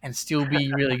COVID and still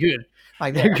be really good.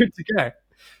 Like they're good to go.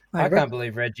 I can't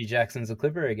believe Reggie Jackson's a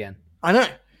Clipper again. I know,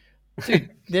 dude.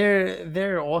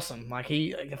 They're awesome.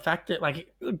 The fact that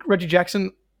Reggie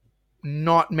Jackson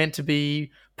not meant to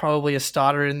be probably a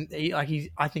starter, and I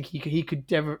think he could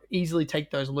easily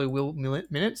take those Lou Will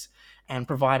minutes and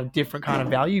provide a different kind of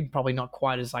value. Probably not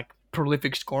quite as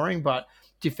prolific scoring, but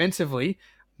defensively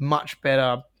much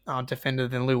better defender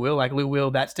than Lou Will. Lou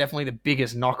Will, that's definitely the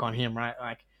biggest knock on him,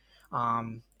 right?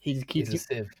 He's a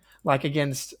sieve.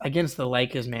 Against the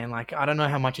Lakers, man. I don't know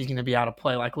how much he's going to be able to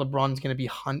play. LeBron's going to be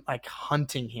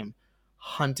hunting him.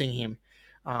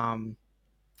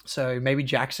 So maybe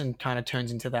Jackson kind of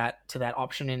turns into that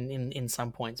option in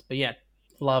some points. But yeah,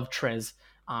 love Trez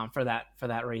for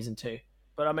that reason too.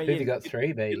 But you got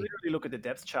 3, baby. You literally look at the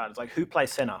depth chart. It's who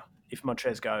plays center if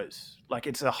Montrez goes?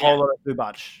 It's a whole lot of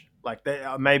Zubac.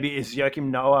 Maybe is Joakim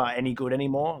Noah any good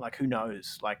anymore? Who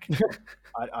knows? I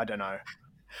don't know.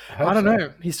 I don't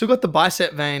know. He's still got the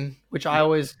bicep vein, which I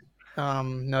always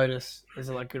notice is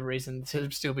a good reason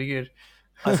to still be good.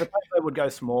 I suppose they would go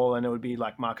small, and it would be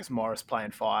Marcus Morris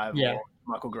playing 5, or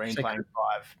Michael Green playing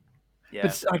 5. Yeah,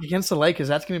 but against the Lakers,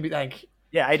 that's going to be AD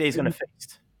is going to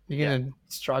feast. You're going to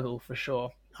struggle for sure.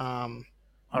 My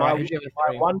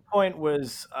 1 point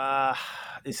was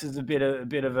this is a bit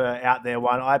of a out there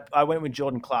one. I went with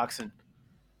Jordan Clarkson.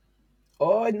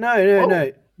 Oh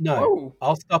no! Whoa.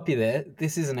 I'll stop you there.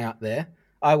 This isn't out there.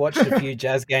 I watched a few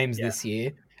Jazz games this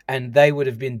year, and they would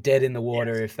have been dead in the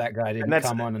water if that guy didn't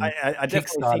come on and I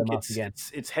kickstart think them up again.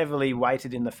 It's heavily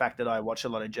weighted in the fact that I watch a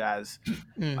lot of Jazz.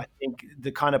 I think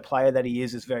the kind of player that he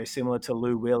is very similar to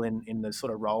Lou Will in the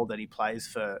sort of role that he plays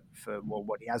for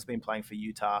what he has been playing for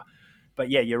Utah.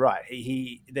 But yeah, you're right.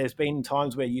 There's been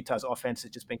times where Utah's offense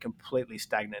has just been completely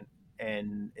stagnant,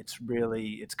 and it's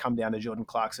come down to Jordan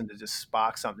Clarkson to just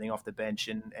spark something off the bench,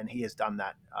 and he has done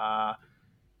that.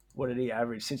 What did he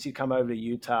average since he come over to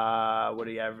Utah? What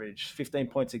did he average? 15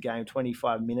 points a game,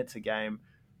 25 minutes a game.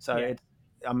 So he's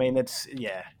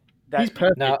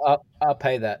perfect. No, I'll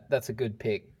pay that. That's a good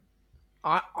pick.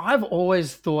 I've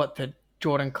always thought that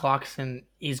Jordan Clarkson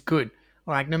is good.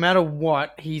 No matter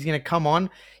what, he's going to come on.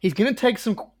 He's going to take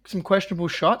some questionable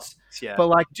shots. Yeah.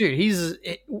 But dude,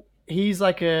 he's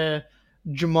like a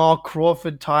Jamal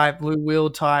Crawford type, Lou Will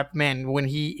type man. When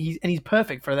he's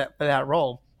perfect for that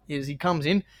role. He comes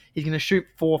in, he's going to shoot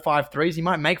 4 or 5 threes. He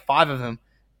might make 5 of them.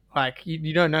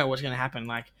 You don't know what's going to happen.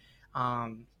 I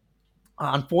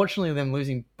Unfortunately, them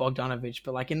losing Bogdanovic,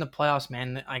 but like in the playoffs,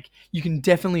 man, like you can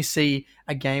definitely see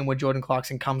a game where Jordan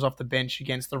Clarkson comes off the bench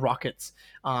against the Rockets,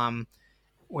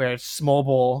 where it's small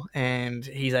ball and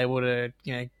he's able to,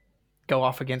 go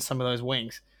off against some of those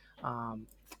wings.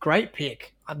 Great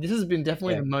pick. This has been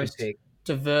definitely the most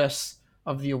diverse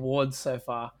of the awards so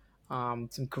far.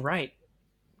 Some great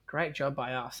job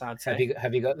by us, I'd say.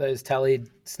 Have you got those tallied,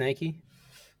 Snakey?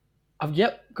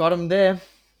 Yep, got them there.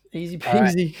 Easy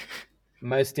peasy. Right.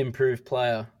 Most improved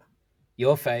player.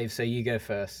 Your fave, so you go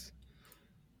first.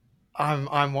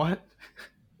 I'm what?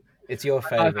 It's your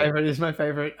favorite. My favorite is my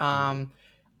favorite. I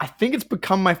think it's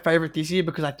become my favorite this year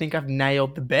because I think I've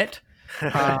nailed the bet.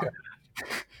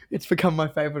 It's become my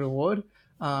favorite award.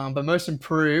 But most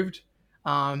improved.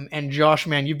 And Josh,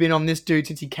 man, you've been on this dude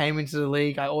since he came into the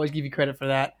league. I always give you credit for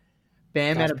that.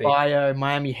 Bam Adebayo,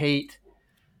 Miami Heat.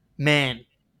 Man,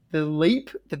 the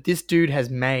leap that this dude has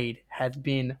made has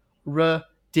been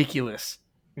ridiculous.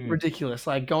 Ridiculous.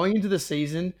 Like going into the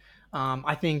season,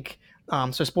 I think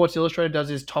so Sports Illustrated does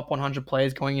his top 100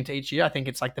 players going into each year. I think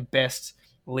it's like the best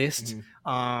list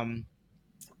done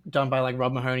by like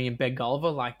Rob Mahoney and Ben Gulliver.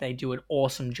 Like they do an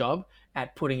awesome job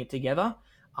at putting it together.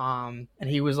 And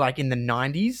he was like in the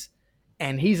 90s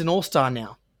and he's an all-star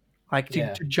now. Like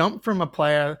to jump from a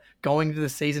player going into the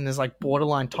season as like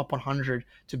borderline top 100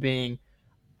 to being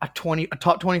a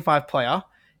top 25 player.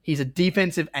 He's a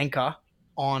defensive anchor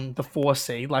on the 4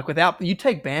 seed. Like without you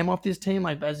take Bam off this team,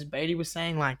 like as Beatty was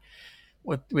saying, like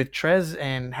with Trez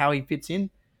and how he fits in,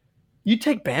 you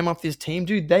take Bam off this team,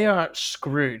 dude, they are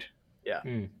screwed. Yeah.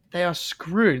 They are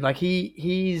screwed. Like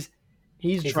he's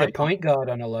the point guard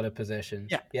on a lot of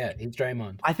possessions. Yeah, he's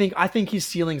Draymond. I think his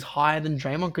ceiling's higher than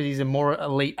Draymond because he's a more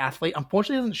elite athlete.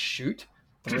 Unfortunately, he doesn't shoot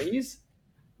threes.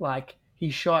 Like he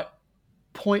shot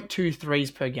 0.2 threes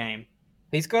per game.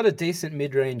 He's got a decent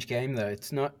mid-range game though.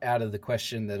 It's not out of the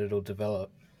question that it'll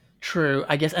develop. True,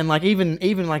 I guess, and like even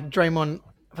like Draymond,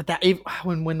 but that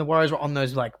when the Warriors were on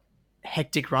those like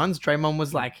hectic runs, Draymond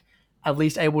was like at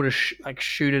least able to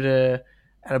shoot at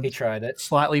he tried it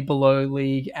slightly below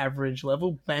league average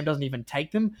level. Bam doesn't even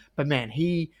take them, but man,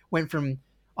 he went from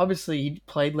obviously he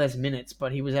played less minutes,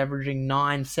 but he was averaging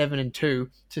 9, 7, and 2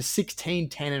 to 16,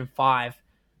 10, and 5.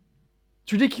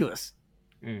 It's ridiculous.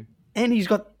 And he's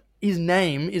got his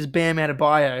name is Bam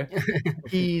Adebayo.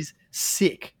 He's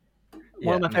sick.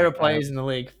 One of my favorite players in the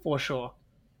league for sure.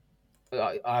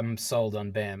 I'm sold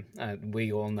on Bam.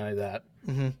 We all know that.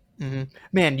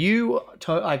 Man,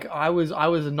 I was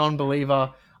a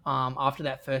non-believer after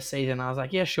that first season. I was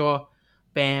like, yeah, sure,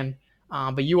 Bam.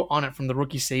 But you were on it from the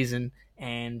rookie season,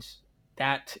 and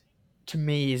that to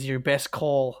me is your best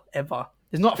call ever.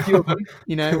 There's not a few of them,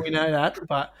 we know that,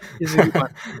 but this is a good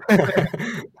one.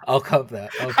 I'll cop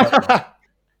that.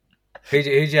 Who'd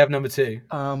you have number 2?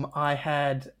 I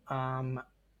had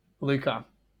Luka.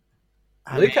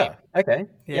 Luka, okay.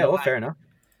 Yeah, well, fair enough.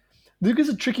 Luka's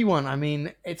a tricky one. I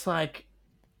mean, it's like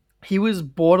he was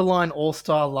borderline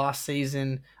all-star last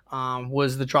season,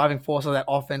 was the driving force of that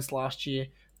offense last year,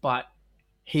 but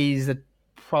he's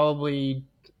probably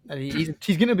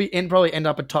he's going to probably end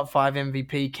up a top 5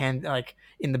 MVP like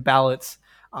in the ballots.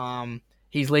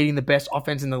 He's leading the best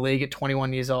offense in the league at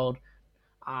 21 years old.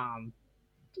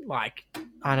 Like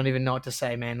I don't even know what to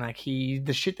say, man. Like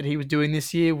the shit that he was doing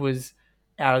this year was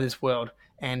out of this world,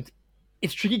 and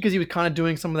it's tricky because he was kind of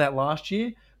doing some of that last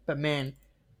year. But man,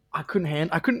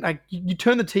 you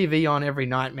turn the TV on every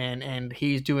night, man, and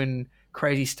he's doing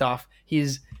crazy stuff.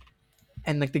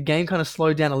 And like the game kind of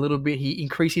slowed down a little bit. He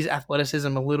increased his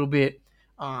athleticism a little bit.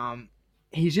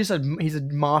 He's a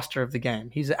master of the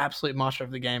game. He's an absolute master of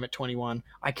the game at 21.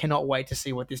 I cannot wait to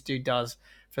see what this dude does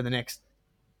for the next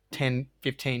 10,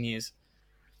 15 years.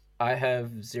 I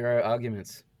have 0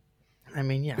 arguments. I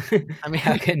mean, yeah. I mean,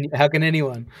 how can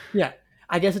anyone? Yeah.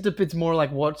 I guess it's more like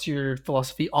what's your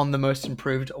philosophy on the most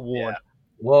improved award? Yeah.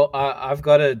 Well, I've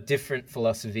got a different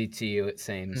philosophy to you, it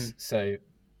seems. So,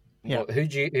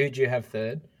 who'd you have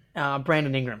third?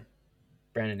 Brandon Ingram.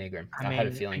 Brandon Ingram. I had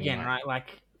a feeling again, right?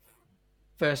 Like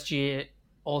first year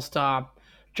All-Star,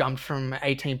 jumped from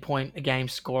 18-point a game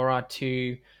scorer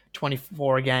to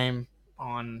 24 a game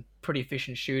on pretty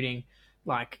efficient shooting.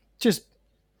 Like just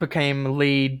became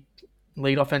lead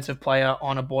offensive player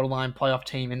on a borderline playoff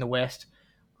team in the West.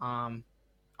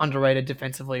 Underrated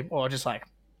defensively, or just like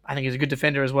I think he's a good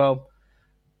defender as well.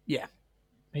 Yeah,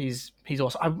 he's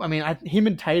awesome. I mean, him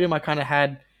and Tatum I kind of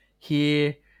had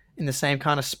here in the same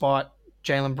kind of spot.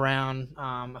 Jaylen Brown,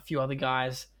 a few other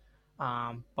guys,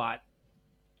 but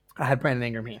I had Brandon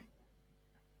Ingram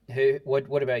here.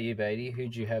 What about you, Beatty?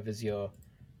 Who'd you have as your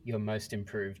most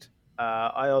improved?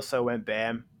 I also went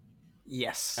Bam.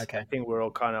 Yes. Okay. I think we're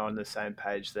all kind of on the same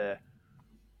page there.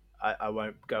 I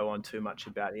won't go on too much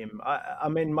about him. I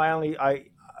mean, my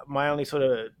only sort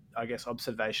of, I guess,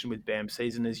 observation with Bam's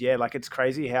season is, like, it's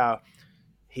crazy how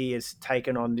he has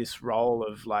taken on this role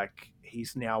of, like,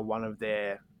 he's now one of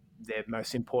their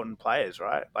most important players,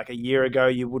 right? Like, a year ago,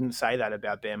 you wouldn't say that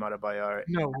about Bam Adebayo.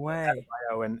 No way.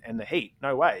 And the Heat.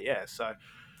 No way, yeah. So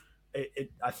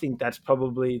I think that's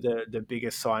probably the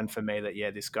biggest sign for me that,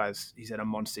 this he's had a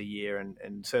monster year,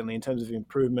 and certainly in terms of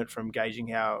improvement from gauging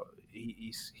how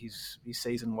his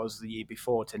season was the year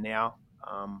before to now,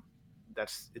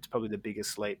 it's probably the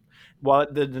biggest leap.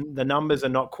 While the numbers are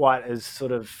not quite as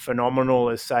sort of phenomenal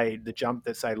as, say, the jump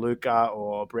that, say, Luka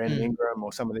or Brandon Ingram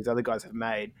or some of these other guys have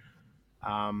made,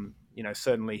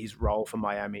 certainly his role for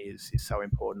Miami is so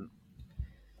important.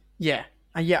 Yeah.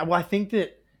 Well, I think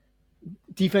that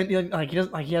defense,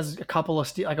 he has a couple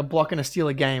of like a block and a steal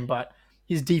a game, but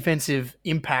his defensive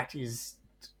impact is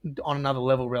on another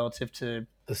level relative to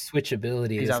the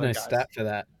switchability. There's no guys. Stat for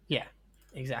that. Yeah,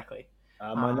 exactly.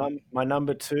 My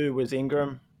number 2 was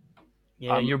Ingram.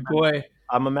 Yeah, your boy.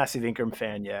 I'm a massive Ingram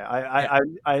fan. Yeah,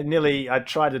 I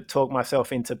tried to talk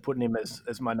myself into putting him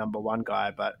as my number 1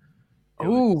 guy, but it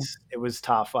was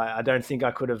tough. I don't think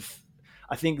I could have.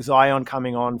 I think Zion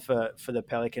coming on for the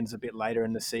Pelicans a bit later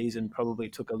in the season probably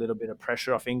took a little bit of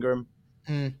pressure off Ingram,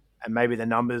 and maybe the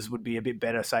numbers would be a bit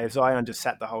better. Say if Zion just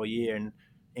sat the whole year and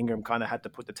Ingram kind of had to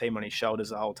put the team on his shoulders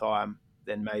the whole time,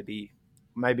 then maybe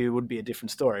it would be a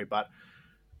different story. But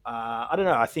I don't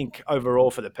know. I think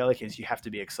overall for the Pelicans, you have to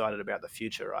be excited about the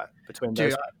future, right? Between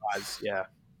those guys,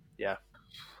 yeah.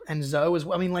 And Zoe as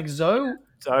well. I mean, like Zoe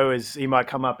he might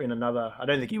come up in another. I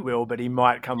don't think he will, but he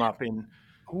might come up in.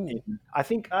 I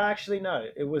think actually no.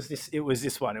 It was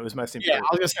this one. It was most important. Yeah,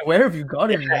 I was gonna say, where have you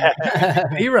got him?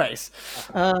 B-race.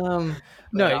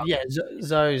 No, yeah,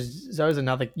 Zoe's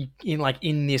another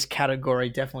in this category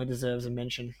definitely deserves a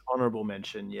mention. Honorable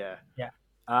mention, yeah.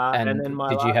 And then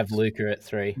did you have Luka at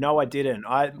 3? No, I didn't.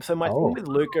 So my thing with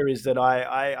Luka is that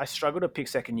I struggle to pick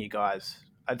second year guys.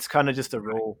 It's kind of just a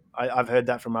rule. I've heard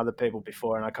that from other people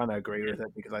before, and I kind of agree with it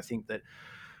because I think that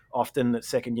often that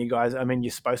second year guys, I mean,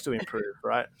 you're supposed to improve,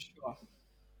 right? Sure.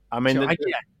 I mean,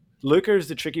 Luka is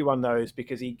the tricky one though, is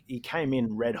because he came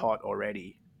in red hot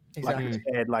already. Exactly. Like you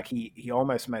said, like he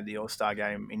almost made the All-Star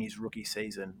game in his rookie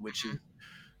season, which is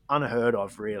unheard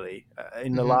of, really.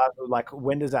 In the last, like,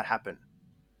 when does that happen?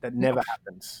 That never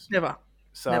happens. Never.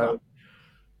 So, never.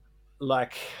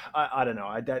 Like, I don't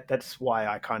know. That's why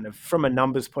I kind of, from a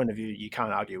numbers point of view, you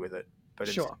can't argue with it. But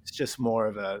it's just more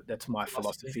of that's my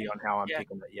philosophy on how I'm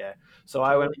picking it. Yeah. So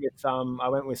I went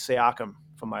with Siakam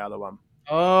for my other one.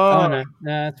 Oh no,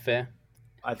 that's fair.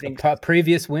 I think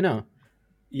previous winner.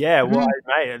 Yeah. Well,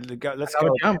 mate, let's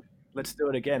go. Let's do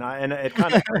it again. And it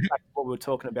kind of goes back to what we were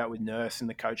talking about with Nurse in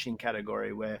the coaching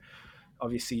category, where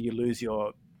obviously you lose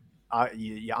your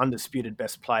undisputed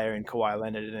best player in Kawhi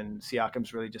Leonard, and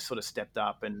Siakam's really just sort of stepped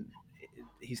up, and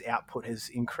his output has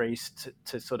increased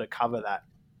to sort of cover that.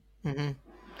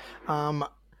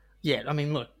 Yeah, I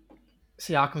mean, look,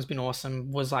 Siakam's been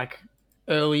awesome. Was like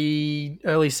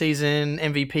early season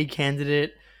MVP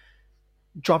candidate.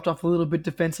 Dropped off a little bit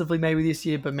defensively maybe this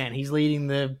year, but man, he's leading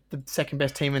the second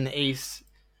best team in the East.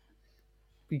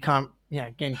 You can't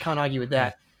argue with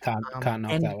that. Can't knock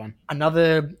that one.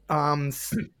 Another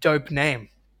dope name.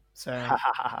 So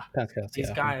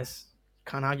these guys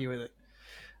can't argue with it.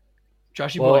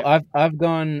 Joshy boy. I've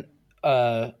gone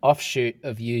offshoot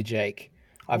of you, Jake.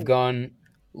 I've gone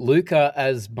Luka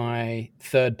as my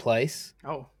 3rd place.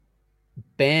 Oh.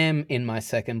 Bam in my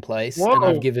 2nd place. Whoa. And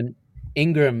I've given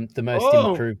Ingram the most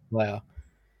improved player.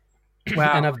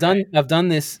 Wow. And I've done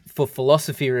this for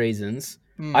philosophy reasons.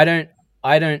 I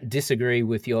don't disagree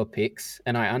with your picks,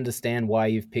 and I understand why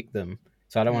you've picked them.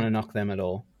 So I don't want to knock them at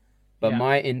all. But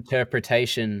my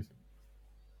interpretation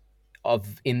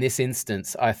in this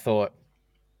instance, I thought,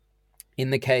 in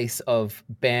the case of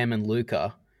Bam and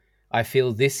Luka, I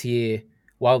feel this year,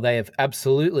 while they have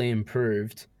absolutely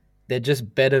improved, they're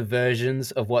just better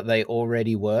versions of what they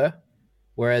already were.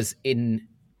 Whereas in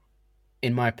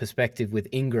my perspective with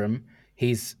Ingram,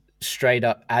 he's straight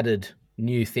up added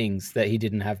new things that he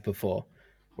didn't have before.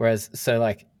 Whereas, so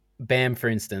like Bam, for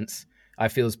instance, I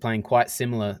feel is playing quite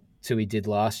similar to he did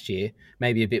last year,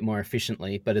 maybe a bit more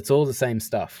efficiently, but it's all the same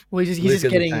stuff. Well, he's just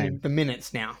getting the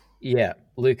minutes now. Yeah,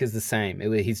 Luka's the same.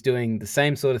 He's doing the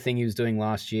same sort of thing he was doing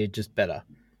last year, just better.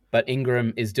 But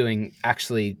Ingram is doing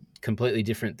actually completely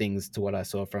different things to what I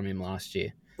saw from him last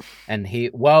year. And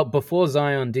before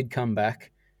Zion did come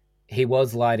back, he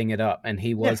was lighting it up and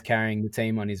he was carrying the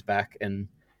team on his back, and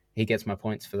he gets my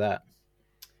points for that.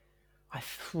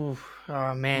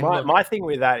 Oh man, my thing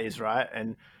with that is right,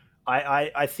 and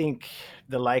I think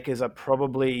the Lakers are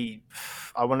probably,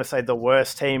 I want to say, the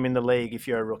worst team in the league if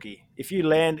you're a rookie. If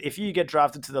you get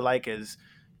drafted to the Lakers,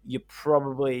 you're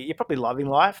probably loving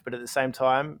life, but at the same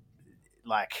time,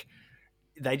 like,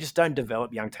 they just don't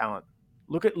develop young talent.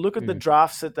 Look at the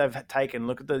drafts that they've taken.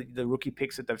 Look at the rookie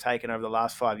picks that they've taken over the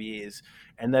last 5 years,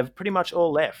 and they've pretty much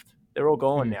all left. They're all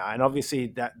gone now. And obviously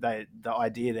the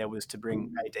idea there was to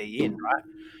bring AD in, right?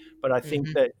 But I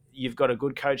think that you've got a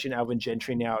good coach in Alvin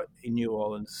Gentry now in New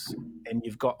Orleans, and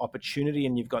you've got opportunity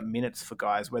and you've got minutes for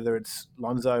guys, whether it's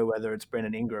Lonzo, whether it's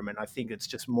Brandon Ingram. And I think it's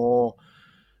just more,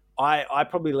 I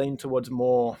probably lean towards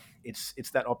more, it's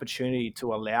that opportunity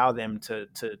to allow them to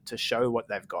show what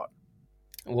they've got.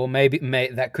 Well, maybe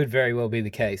that could very well be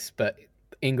the case, but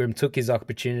Ingram took his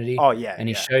opportunity. Oh yeah, and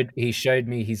he showed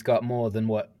me he's got more than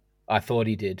what I thought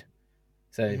he did.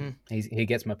 So he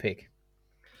gets my pick.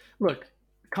 Look,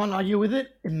 can't argue with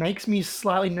it. It makes me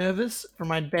slightly nervous for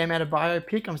my Bam Adebayo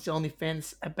pick. I'm still on the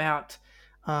fence about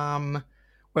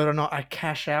whether or not I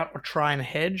cash out or try and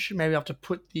hedge. Maybe I'll have to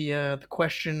put the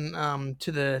question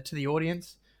to the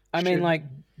audience. I mean, like,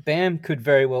 Bam could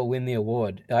very well win the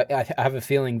award. I have a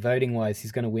feeling, voting-wise,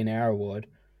 he's going to win our award.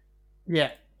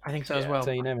 Yeah, I think so as well.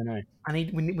 So you never know. I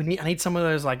need some of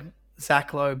those, like,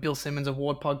 Zach Lowe, Bill Simmons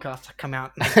award podcasts to come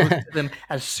out and listen to them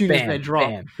as soon as they drop,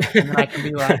 and then I can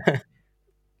be like,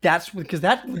 that's because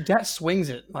that swings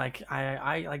it. Like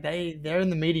I like they're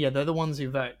in the media. They're the ones who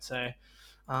vote. So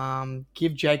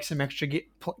give Jake some extra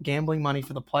gambling money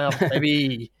for the playoffs,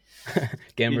 baby.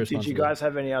 Did you guys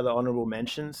have any other honorable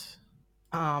mentions?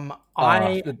 A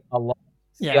lot.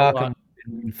 Siakam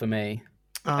for me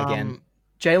again.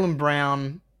 Jaylen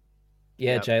Brown.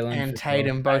 Yeah, Jaylen and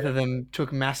Tatum, both of them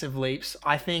took massive leaps.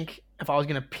 I think if I was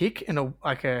going to pick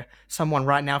someone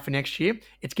right now for next year,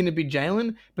 it's going to be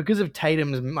Jaylen because of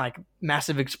Tatum's like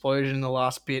massive explosion in the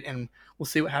last bit, and we'll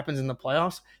see what happens in the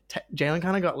playoffs. Jaylen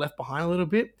kind of got left behind a little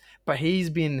bit, but he's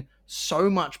been so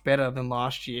much better than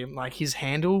last year. Like his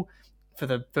handle for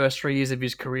the first 3 years of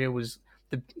his career was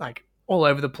all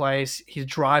over the place. His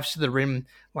drives to the rim,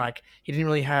 like he didn't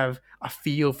really have a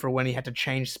feel for when he had to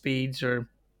change speeds or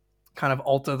kind of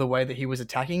alter the way that he was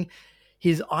attacking.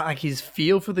 His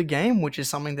feel for the game, which is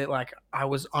something that like I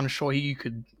was unsure you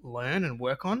could learn and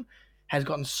work on, has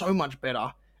gotten so much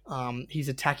better. He's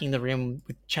attacking the rim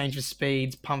with change of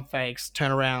speeds, pump fakes,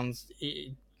 turnarounds,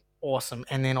 awesome.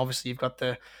 And then obviously you've got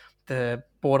the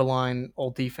borderline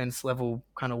all defense level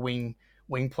kind of wing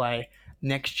play.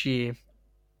 Next year,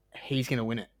 he's going to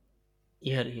win it.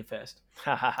 You heard it here first.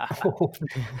 That's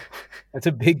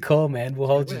a big call, man. We'll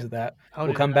hold you to that.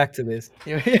 We'll come back to this.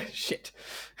 Shit.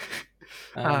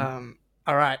 All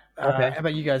right. Okay. How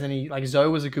about you guys? Zoe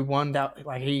was a good one. That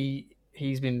like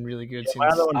he's been really good since.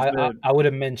 I would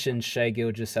have mentioned Shai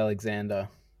Gilgeous-Alexander.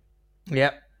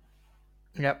 Yep.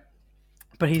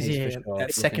 But he's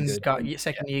that second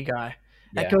year guy.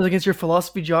 That goes against your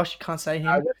philosophy, Josh. You can't say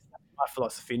him. My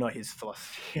philosophy, not his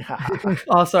philosophy.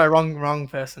 Oh, sorry, wrong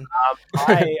person.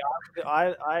 I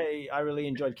really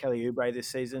enjoyed Kelly Oubre this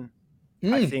season.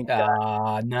 I think.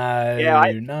 No. No.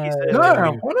 Why not?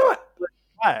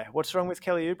 Why? What's wrong with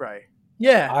Kelly Oubre?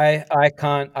 Yeah,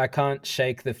 I can't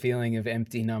shake the feeling of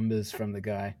empty numbers from the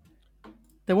guy.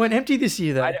 They weren't empty this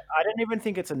year, though. I don't even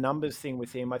think it's a numbers thing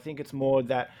with him. I think it's more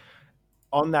that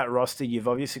on that roster, you've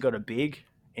obviously got a big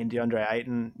in DeAndre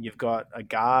Ayton, you've got a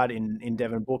guard in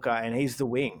Devin Booker, and he's the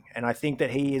wing. And I think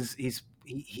that he's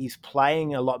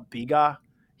playing a lot bigger.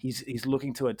 He's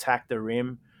looking to attack the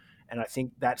rim, and I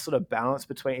think that sort of balance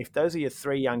between, if those are your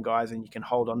three young guys and you can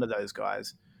hold on to those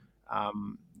guys,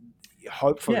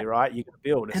 hopefully, right, you can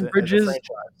build as a franchise.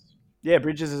 Yeah,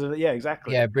 Bridges is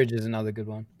exactly. Yeah, Bridges is another good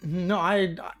one. No,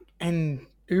 and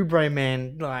Oubre,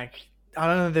 man, like I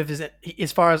don't know if there's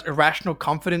as far as irrational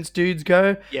confidence dudes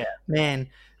go. Yeah, man,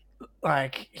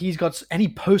 like he's got and he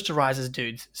posterizes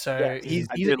dudes. So he's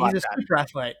a super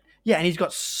athlete. Yeah, and he's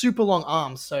got super long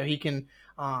arms, so he can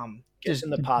just in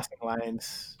the passing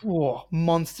lanes. Oh,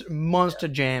 monster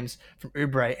jams from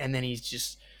Oubre, and then he's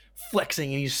just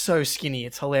flexing, and he's so skinny,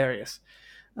 it's hilarious.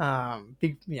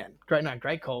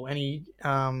 Great call. Any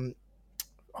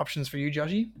options for you,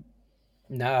 Joshy?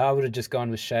 No, I would have just gone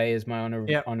with Shai as my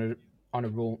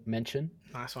honorable mention.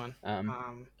 Nice one.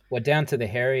 We're down to the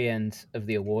hairy end of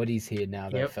the awardees here now,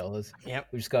 though, fellas. Yep.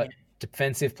 We've just got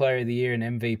Defensive Player of the Year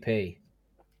and MVP.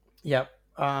 Yep.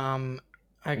 Okay.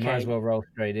 Might as well roll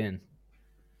straight in.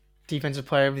 Defensive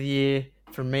Player of the Year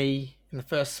for me in the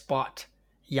first spot,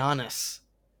 Giannis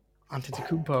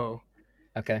Antetokounmpo.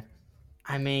 Okay.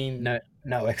 I mean,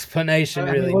 no explanation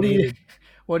really needed.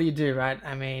 What do you do, right?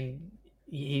 I mean,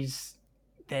 he's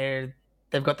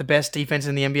they've got the best defense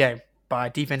in the NBA by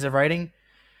defensive rating.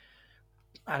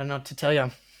 I don't know what to tell you.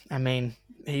 I mean,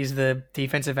 he's the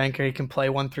defensive anchor. He can play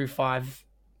 1 through 5.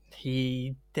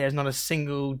 There's not a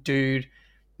single dude,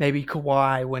 maybe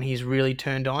Kawhi when he's really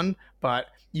turned on, but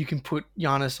you can put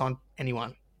Giannis on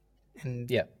anyone, and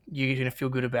you're gonna feel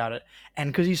good about it.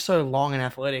 And because he's so long and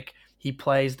athletic, he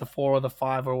plays the 4 or the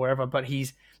 5 or wherever. But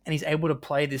he's able to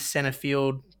play this center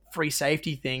field free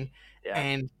safety thing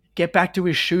and get back to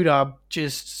his shooter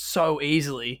just so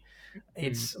easily.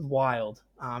 It's wild.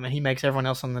 And he makes everyone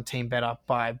else on the team better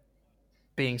by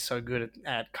being so good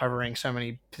at covering so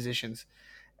many positions.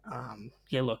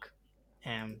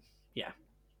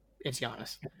 It's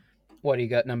Giannis. What do you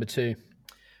got, number 2?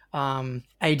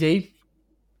 AD.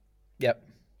 Yep.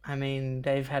 I mean,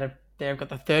 they've got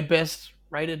the 3rd best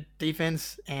rated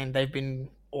defense, and they've been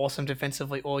awesome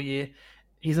defensively all year.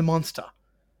 He's a monster.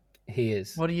 He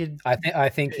is. What do you? I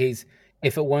think he's.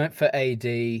 If it weren't for AD,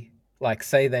 like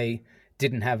say they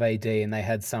didn't have AD and they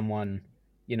had someone,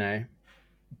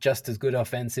 just as good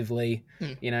offensively,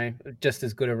 just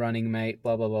as good a running mate,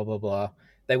 blah blah blah blah blah,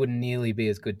 they wouldn't nearly be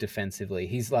as good defensively.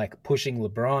 He's like pushing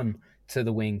LeBron to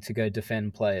the wing to go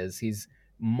defend players. He's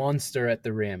monster at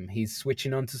the rim. He's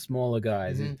switching on to smaller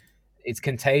guys. Mm-hmm. It's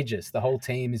contagious. The whole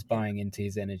team is buying into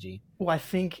his energy. Well, I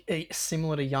think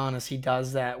similar to Giannis, he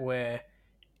does that where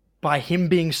by him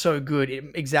being so good, it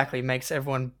exactly makes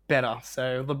everyone better.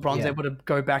 So LeBron's able to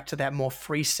go back to that more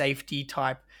free safety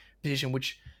type position,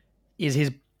 which is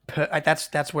his.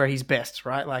 That's where he's best,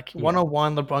 right? Like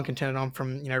one-on-one, LeBron can turn it on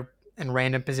from and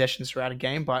random possessions throughout a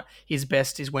game, but his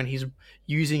best is when he's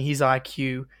using his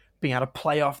IQ, being able to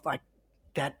play off like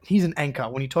that. He's an anchor.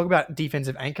 When you talk about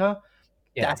defensive anchor,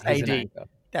 that's AD.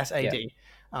 That's AD. Yeah.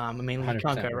 I mean, you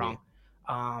can't go wrong.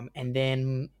 And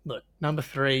then look, number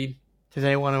 3. Does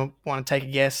anyone want to take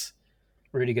a guess?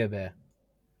 Rudy Gobert.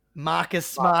 Marcus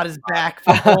Smart is back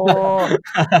for more.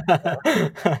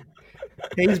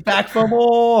 He's back for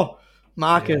more.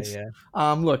 Marcus. Yeah.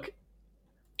 Look,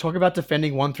 talk about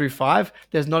defending 1 through 5.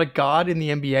 There's not a guard in the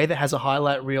NBA that has a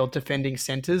highlight reel defending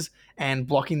centers and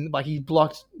blocking. Like he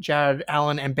blocked Jared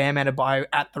Allen and Bam Adebayo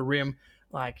at the rim.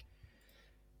 Like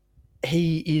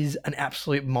he is an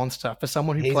absolute monster for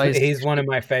someone who plays. He's one of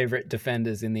my favorite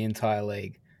defenders in the entire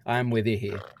league. I'm with you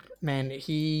here. Man,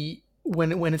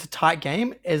 when it's a tight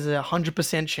game, there's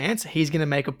 100% chance he's going to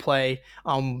make a play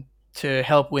to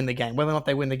help win the game. Whether or not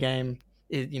they win the game,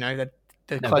 that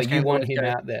the close game. You want him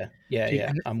out there.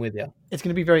 Yeah, I'm with you. It's going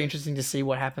to be very interesting to see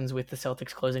what happens with the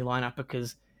Celtics closing lineup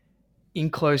because in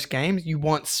close games, you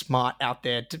want Smart out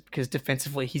there because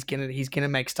defensively he's gonna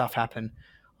make stuff happen.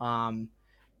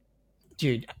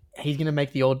 Dude, he's going to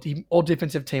make the all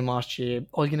defensive team last year,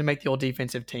 or he's going to make the all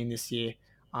defensive team this year.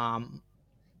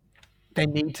 They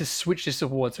need to switch this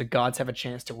award so guards have a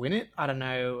chance to win it. I don't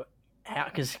know how,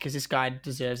 because this guy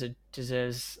deserves a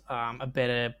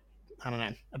better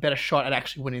shot at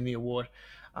actually winning the award.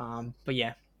 But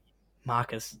yeah,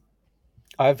 Marcus.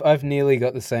 I've nearly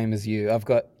got the same as you. I've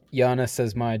got Giannis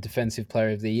as my defensive player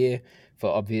of the year for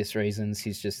obvious reasons.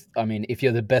 He's just, I mean, if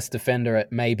you're the best defender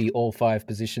at maybe all 5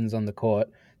 positions on the court,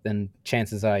 then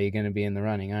chances are you're going to be in the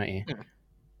running, aren't you?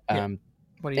 Yeah.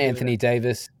 Anthony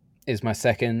Davis is my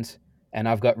second, and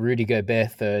I've got Rudy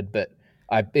Gobert third, but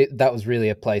that was really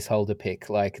a placeholder pick.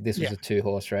 Like, this was a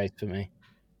 2-horse race for me.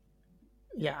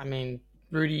 Yeah, I mean,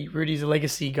 Rudy's a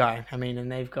legacy guy. I mean,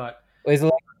 and they've got... Well, he's a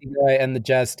legacy guy, and the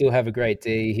Jazz still have a great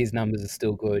D. His numbers are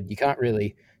still good. You can't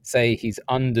really say he's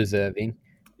undeserving,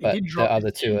 but the other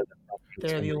two are...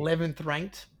 They're the 11th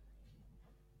ranked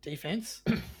defense.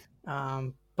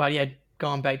 But yeah, go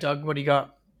on back, Doug. What do you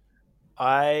got?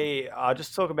 I'll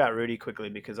just talk about Rudy quickly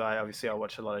because I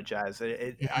watch a lot of Jazz.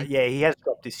 He has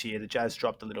dropped this year. The Jazz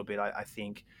dropped a little bit, I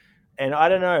think, and I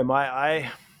don't know.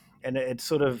 It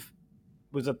sort of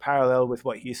was a parallel with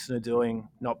what Houston are doing,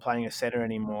 not playing a center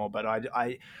anymore. But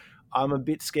I'm a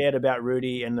bit scared about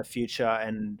Rudy in the future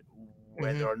and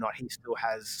whether or not he still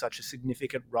has such a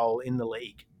significant role in the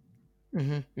league.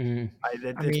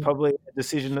 It's probably a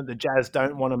decision that the Jazz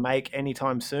don't want to make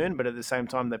anytime soon, but at the same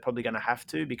time, they're probably going to have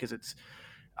to because it's.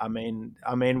 I mean,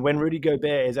 when Rudy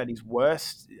Gobert is at his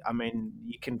worst, I mean,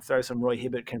 you can throw some Roy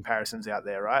Hibbert comparisons out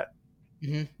there, right?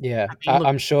 Mm-hmm. Yeah,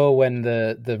 I'm sure when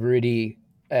the Rudy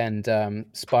and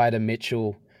Spider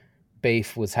Mitchell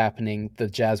beef was happening, the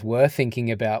Jazz were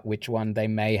thinking about which one they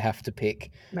may have to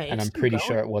pick, and I'm pretty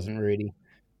sure it wasn't Rudy.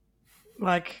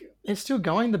 Like, it's still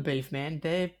going, the beef, man.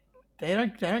 They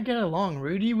don't get along.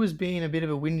 Rudy was being a bit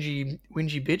of a whingy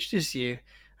bitch this year,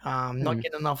 not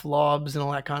getting enough lobs and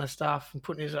all that kind of stuff, and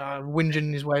putting his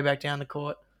whinging his way back down the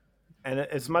court. And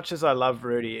as much as I love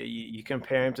Rudy, you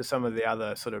compare him to some of the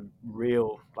other sort of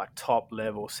real like top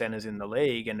level centers in the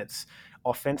league, and it's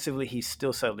offensively he's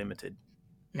still so limited.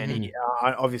 And he,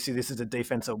 obviously this is a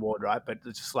defense award, right? But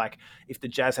it's just like if the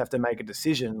Jazz have to make a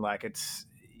decision, like it's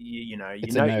you know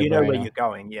where you're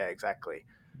going. Yeah, exactly.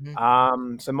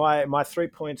 So my 3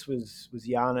 points was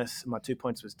Giannis. My 2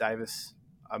 points was Davis.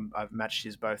 I've matched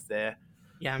his both there.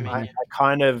 Yeah, I mean, I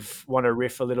kind of want to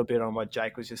riff a little bit on what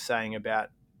Jake was just saying about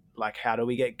like how do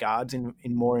we get guards in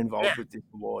more involved with this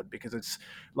award, because it's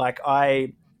like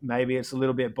maybe it's a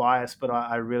little bit biased, but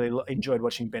I really enjoyed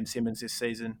watching Ben Simmons this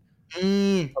season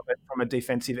from a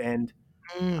defensive end.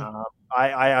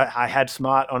 I had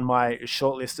Smart on my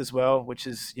shortlist as well, which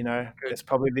is, it's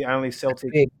probably the only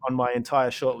Celtic on my entire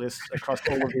shortlist across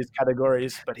all of his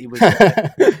categories, but he was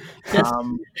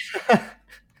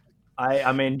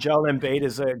I mean, Joel Embiid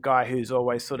is a guy who's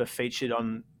always sort of featured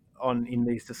in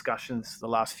these discussions the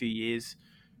last few years.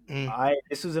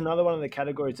 This was another one of the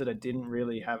categories that I didn't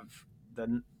really have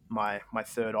my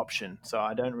third option, so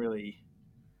I don't really.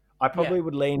 I probably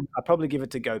would lean. I probably give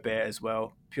it to Gobert as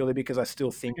well, purely because I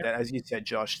still think that, as you said,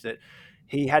 Josh, that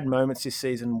he had moments this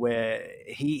season where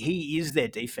he is their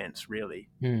defense. Really,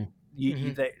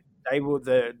 the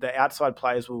outside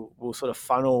players will sort of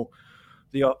funnel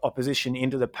the opposition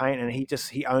into the paint, and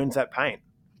he owns that paint.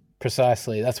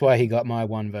 Precisely. That's why he got my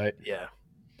one vote. Yeah.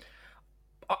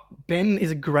 Ben is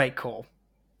a great call.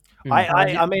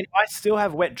 I mean, I still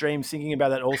have wet dreams thinking about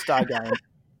that All-Star game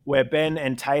where Ben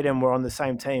and Tatum were on the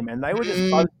same team, and they were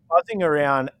just buzzing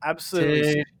around,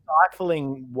 absolutely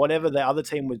stifling whatever the other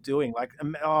team was doing. Like,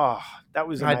 that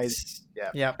was amazing.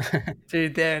 Yeah.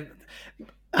 Dude,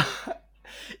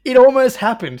 it almost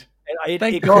happened.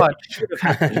 Thank God. It should have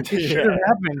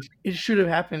happened. It should have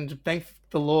happened. Thank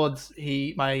the Lords.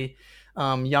 My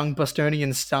young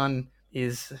Bostonian son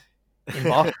is in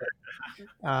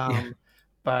Boston.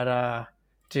 But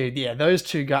dude, those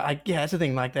two guys. That's the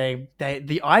thing. Like the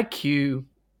IQ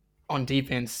on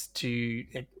defense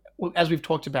as we've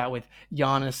talked about with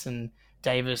Giannis and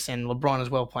Davis and LeBron as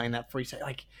well playing that free set.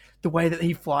 Like the way that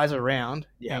he flies around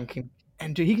and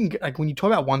dude, he can, like, when you talk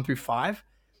about 1 through 5.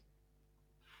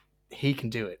 He can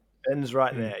do it. Ben's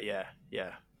right there, yeah.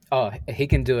 Oh, he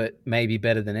can do it maybe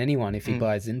better than anyone if he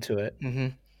buys into it.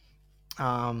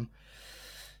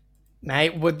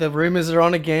 Mate, with the rumors are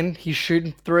on again, he's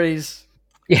shooting threes.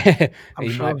 Yeah,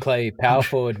 he might play power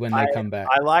forward when they come back.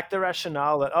 I like the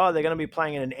rationale that, they're going to be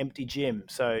playing in an empty gym.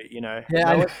 So,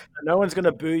 no one's going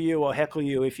to boo you or heckle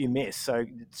you if you miss. So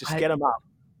just get them up.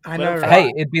 I know, right?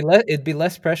 Hey, it'd be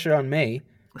less pressure on me.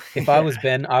 If I was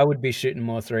Ben, I would be shooting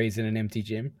more threes in an empty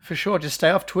gym. For sure. Just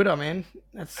stay off Twitter, man.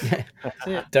 That's it.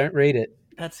 Don't read it.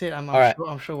 That's it.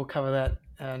 I'm sure we'll cover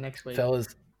that next week.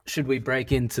 Fellas, should we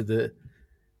break into the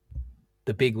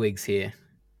big wigs here?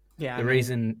 Yeah. The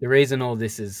reason all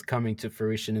this is coming to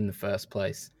fruition in the first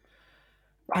place.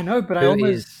 I know, but Who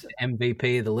is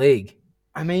MVP of the league?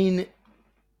 I mean,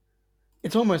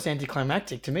 it's almost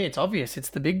anticlimactic to me. It's obvious. It's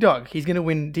the big dog. He's going to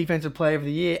win Defensive Player of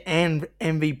the Year and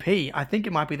MVP. I think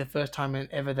it might be the first time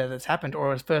ever that it's happened,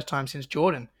 or it's first time since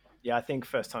Jordan. Yeah, I think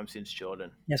first time since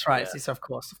Jordan. That's right. Yeah. It's of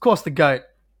course, the GOAT.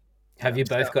 Have you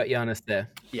both got Giannis there?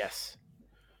 Yes.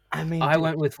 I mean, I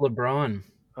went with LeBron.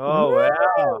 Oh,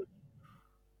 wow.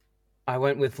 I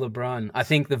went with LeBron. I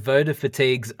think the voter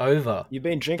fatigue's over. You've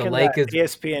been drinking that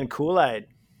ESPN Kool-Aid.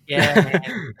 Yeah,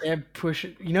 man. They're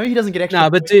pushing. He doesn't get extra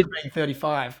points for being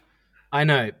 35. I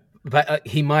know, but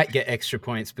he might get extra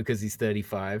points because he's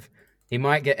 35. He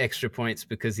might get extra points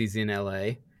because he's in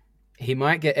LA. He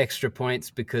might get extra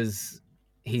points because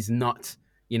he's not,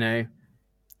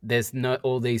 there's not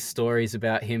all these stories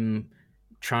about him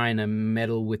trying to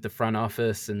meddle with the front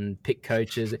office and pick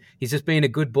coaches. He's just being a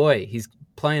good boy. He's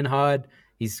playing hard.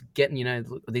 He's getting,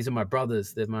 these are my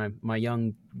brothers. They're my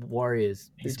young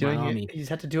warriors. He's doing my army. He's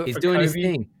had to do it. He's for doing Kobe. his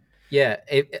thing. Yeah,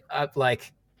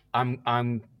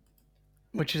 I'm.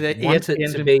 Which is it? Want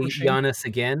it to be Giannis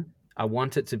again. I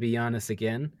want it to be Giannis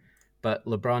again, but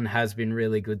LeBron has been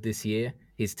really good this year.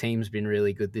 His team's been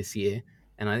really good this year,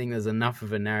 and I think there's enough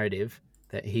of a narrative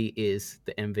that he is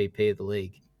the MVP of the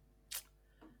league.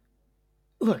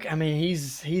 Look, I mean,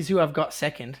 he's who I've got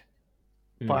second,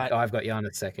 but I've got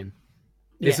Giannis second.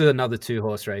 This is another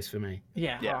 2-horse race for me.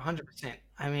 Yeah. 100%.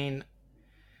 I mean,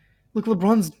 look,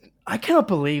 LeBron's. I cannot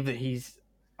believe that he's.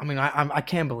 I mean, I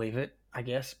can believe it, I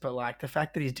guess, but like the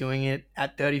fact that he's doing it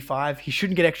at 35, he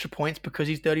shouldn't get extra points because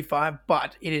he's 35.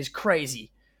 But it is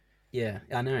crazy. Yeah,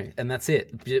 I know, and that's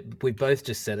it. We both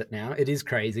just said it now. It is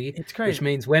crazy. It's crazy, which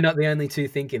means we're not the only two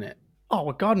thinking it. Oh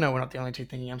well, God, no, we're not the only two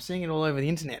thinking. I'm seeing it all over the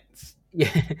internet.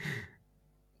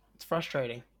 It's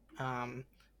frustrating.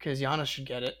 because Giannis should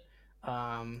get it.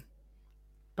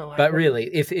 But really,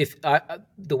 if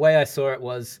the way I saw it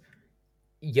was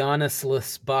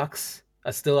Giannis-less Bucks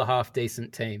are still a half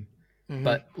decent team,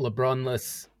 but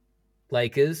LeBron-less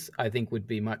Lakers, I think, would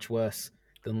be much worse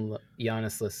than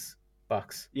Giannis-less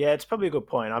Bucks. Yeah, it's probably a good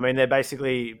point. I mean, they're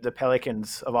basically the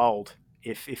Pelicans of old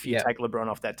if you take LeBron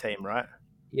off that team, right?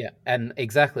 Yeah, and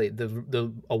exactly.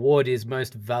 The award is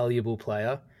most valuable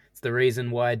player. It's the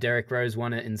reason why Derrick Rose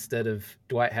won it instead of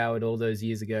Dwight Howard all those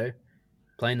years ago.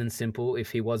 Plain and simple,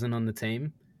 if he wasn't on the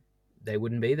team, they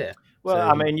wouldn't be there. Well, so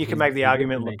I mean, you can make the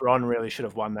argument LeBron really should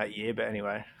have won that year, but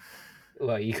anyway.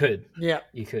 Well, you could. Yeah.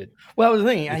 You could. Well, the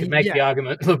thing, you could make the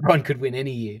argument LeBron could win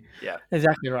any year. Yeah.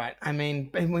 Exactly right. I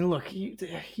mean, look,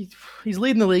 he's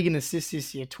leading the league in assists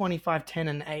this year, 25, 10,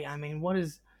 and 8. I mean, what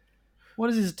is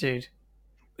this dude?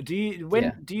 Do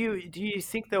you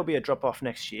think there'll be a drop off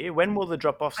next year? When will the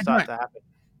drop off start to happen?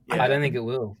 Yeah. I don't think it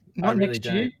will. Not next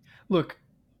year. Look,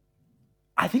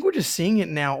 I think we're just seeing it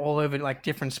now all over like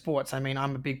different sports. I mean,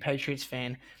 I'm a big Patriots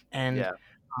fan, and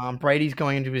Brady's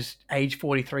going into his age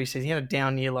 43 season. He had a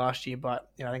down year last year, but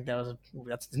I think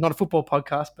that's not a football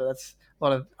podcast, but that's a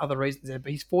lot of other reasons there.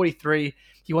 But he's 43.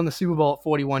 He won the Super Bowl at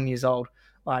 41 years old.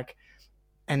 Like,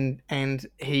 and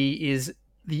he is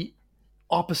the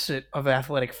opposite of an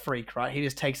athletic freak, right? He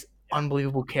just takes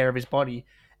unbelievable care of his body,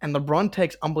 and LeBron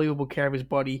takes unbelievable care of his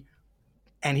body,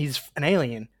 and he's an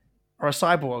alien or a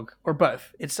cyborg or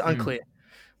both. It's unclear,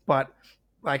 but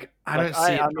like I don't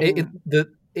see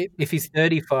if he's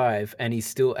 35 and he's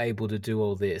still able to do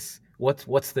all this,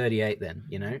 what's 38 then?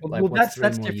 Well, that's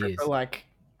different. Years? For like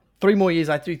 3 more years,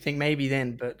 I do think maybe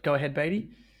then. But go ahead, Beatty.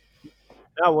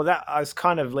 No, well, that I was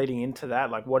kind of leading into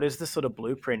that. Like, what is the sort of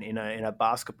blueprint in a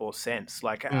basketball sense?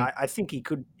 Like, I think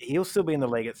he'll still be in the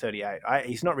league at 38.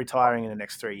 He's not retiring in the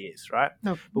next 3 years, right?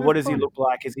 No, but what does he look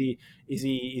like? Is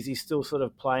he still sort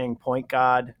of playing point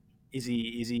guard? Has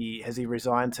he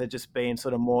resigned to just being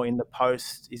sort of more in the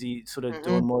post? Is he sort of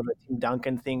doing more of a Tim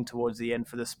Duncan thing towards the end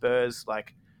for the Spurs?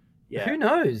 Like, yeah, who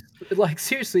knows? Like,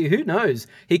 seriously, who knows?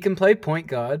 He can play point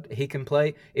guard. He can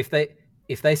play if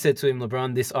they said to him,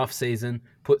 LeBron, this off season,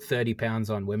 put 30 pounds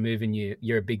on. We're moving you.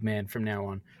 You're a big man from now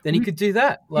on. Then he could do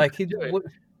that. Like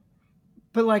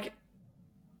but like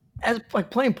as like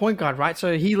playing point guard, right?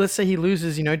 So let's say he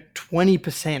loses,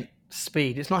 20%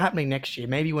 speed. It's not happening next year.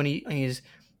 Maybe when he's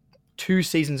 2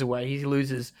 seasons away, he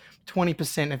loses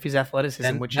 20% of his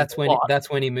athleticism, that's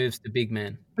when he moves to big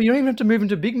man. But you don't even have to move him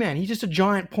to big man. He's just a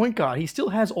giant point guard. He still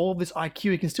has all of this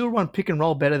IQ. He can still run pick and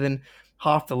roll better than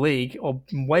half the league, or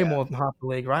way more than half the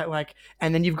league, right? Like,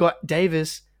 and then you've got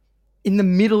Davis in the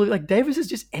middle. Like, Davis is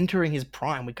just entering his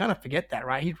prime. We kind of forget that,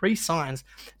 right? He re-signs.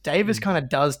 Davis kind of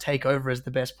does take over as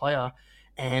the best player,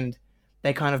 and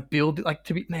they kind of build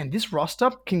this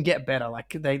roster can get better.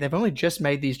 Like, they've only just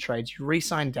made these trades. You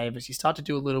re-sign Davis. You start to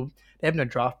do they have no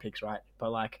draft picks, right?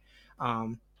 But like,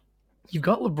 you've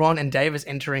got LeBron and Davis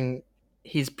entering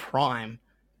his prime.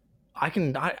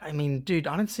 I mean, dude,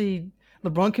 I don't see.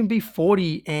 LeBron can be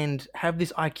 40 and have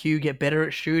this IQ, get better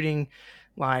at shooting,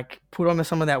 like put on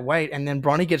some of that weight, and then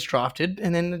Bronny gets drafted,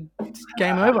 and then it's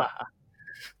game over.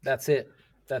 That's it.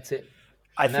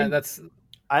 I don't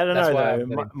know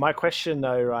though. My question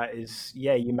though, right, is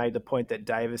you made the point that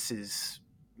Davis is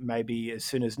maybe as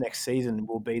soon as next season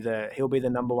he'll be the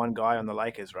number 1 guy on the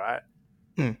Lakers, right?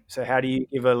 So how do you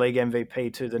give a league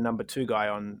MVP to the number 2 guy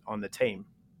on the team?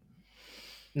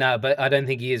 No, but I don't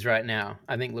think he is right now.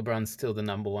 I think LeBron's still the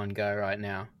number 1 guy right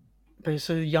now. But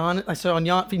so in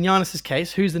Giannis's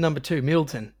case, who's the number 2?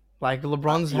 Middleton. Like,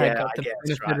 LeBron's got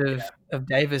the benefit of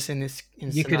Davis in this.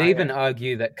 You could even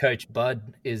argue that Coach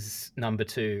Bud is number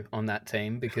 2 on that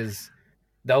team, because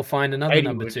they'll find another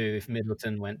number 2 if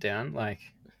Middleton went down. Like,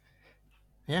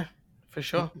 yeah, for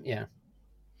sure. Yeah.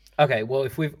 Okay, well,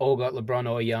 if we've all got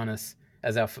LeBron or Giannis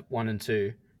as our 1 and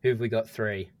 2, who have we got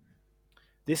 3?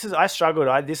 I struggled.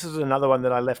 This is another one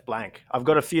that I left blank. I've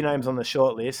got a few names on the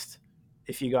short list.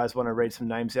 If you guys want to read some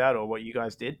names out, or what you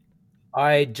guys did.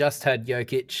 I just had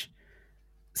Jokic.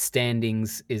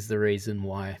 Standings is the reason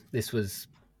why. This was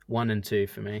 1 and 2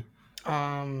 for me.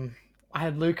 I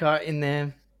had Luka in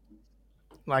there.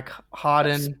 Like,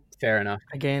 Harden. That's fair enough.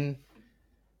 Again.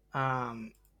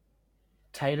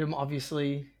 Tatum,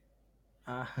 obviously.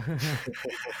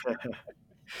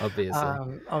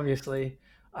 Obviously.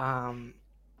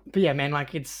 But yeah, man,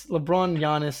 like, it's LeBron,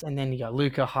 Giannis, and then you got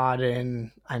Luka,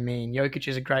 Harden. I mean, Jokic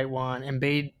is a great one.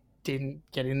 Embiid didn't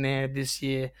get in there this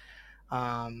year.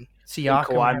 Siakam.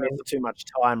 Kawhi missed too much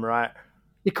time, right?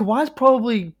 Yeah, Kawhi's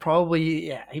probably,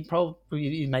 yeah,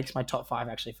 he makes my top 5,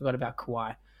 actually. Forgot about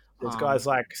Kawhi. There's guys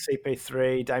like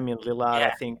CP3, Damian Lillard, I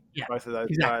think, both of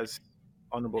those guys.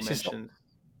 honorable mentions.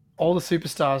 All the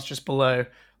superstars just below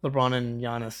LeBron and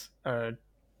Giannis are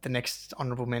the next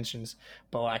honorable mentions.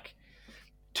 But like,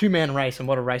 2-man race, and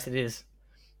what a race it is.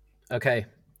 Okay.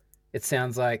 It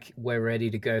sounds like we're ready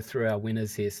to go through our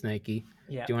winners here, Snakey.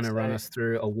 Yeah. Do you want to run us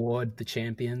through award the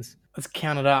champions? Let's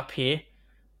count it up here.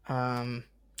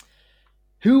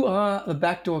 Who are the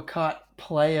Backdoor Cut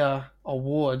Player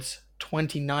Awards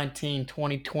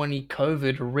 2019-2020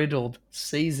 COVID-riddled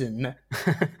season?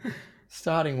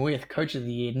 Starting with Coach of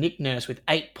the Year, Nick Nurse with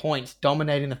 8 points,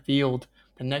 dominating the field.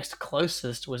 The next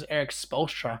closest was Eric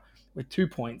Spoelstra with 2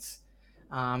 points.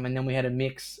 And then we had a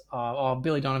mix of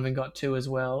Billy Donovan got 2 as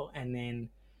well. And then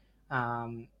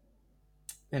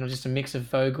it was just a mix of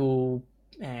Vogel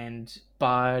and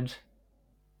Bud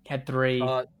had 3.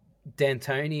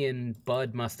 D'Antoni and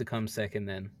Bud must have come second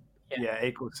then. Yeah,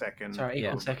 equal second.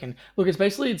 Second. Look,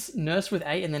 it's Nurse with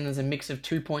 8, and then there's a mix of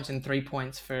 2 points and 3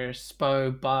 points for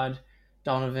Spo, Bud,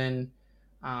 Donovan,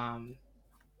 and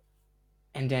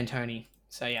D'Antoni.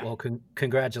 So, yeah. Well,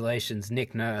 congratulations,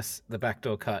 Nick Nurse, the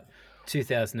Backdoor Cut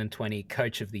 2020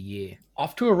 Coach of the Year.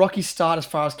 Off to a rocky start as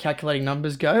far as calculating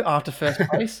numbers go after first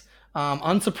place.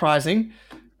 Unsurprising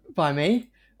by me.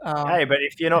 Hey, but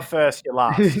if you're not first, you're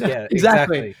last. Yeah,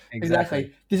 exactly.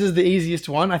 This is the easiest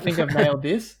one. I think I've nailed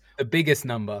this. The biggest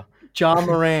number. Ja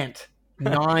Morant,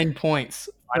 9 points.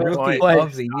 Rookie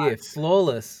of the year.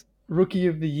 Flawless. Rookie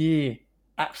of the year.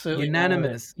 Absolutely.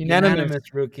 Unanimous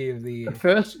Rookie of the year. The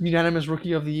first unanimous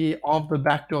Rookie of the Year of the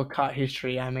Backdoor Cut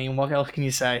history. I mean, what else can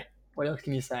you say?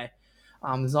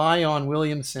 Zion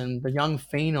Williamson, the young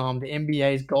phenom, the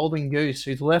NBA's golden goose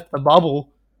who's left the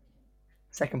bubble.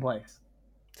 Second place.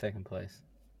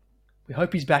 We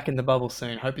hope he's back in the bubble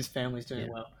soon. Hope his family's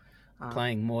doing well.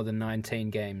 Playing more than 19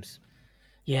 games.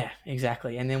 Yeah,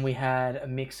 exactly. And then we had a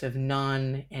mix of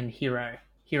Nunn and Hero.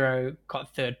 Hero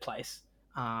got 3rd place.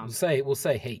 We'll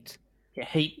say Heat. Yeah,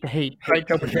 Heat. The Heat. Great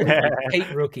job.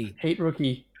 Heat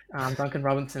rookie. Duncan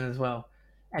Robinson as well.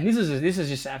 And this is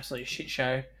just an absolute shit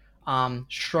show.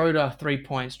 Schroeder 3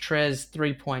 points. Trez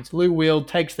 3 points. Lou Will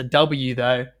takes the W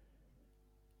though.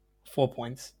 4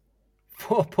 points.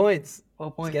 4 points.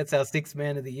 Gets our 6th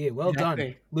man of the year. Well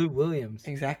done, Lou Williams.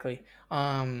 Exactly.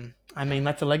 I mean,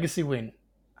 that's a legacy win.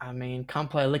 I mean, can't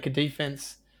play a lick of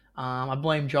defense. I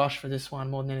blame Josh for this one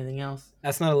more than anything else.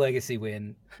 That's not a legacy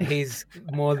win. He's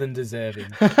more than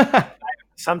deserving.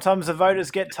 Sometimes the voters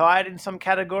get tired in some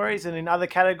categories, and in other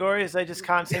categories, they just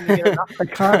can't seem to get enough.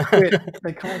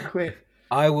 They can't quit.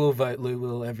 I will vote Lou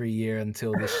Will every year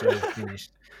until this show is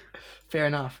finished. Fair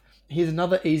enough. Here's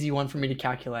another easy one for me to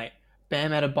calculate.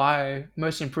 Bam Adebayo,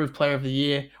 most improved player of the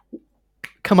year.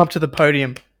 Come up to the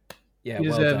podium. Yeah, you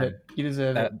deserve it. You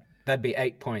deserve it. That'd be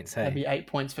 8 points. Hey, that'd be 8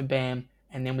 points for Bam,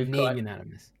 and then we've got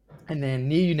unanimous. And then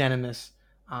near unanimous.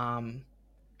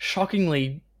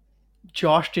 Shockingly,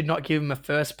 Josh did not give him a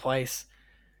first place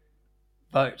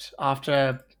vote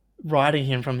after riding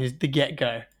him from the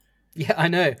get-go. Yeah, I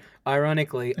know.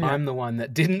 Ironically, I'm the one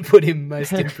that didn't put him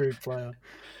most improved player.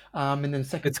 And then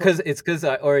second, it's because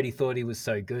I already thought he was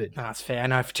so good. No, that's fair. I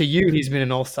know to you, he's been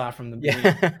an all-star from the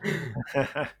beginning.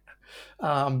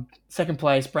 Second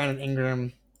place, Brandon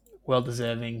Ingram, well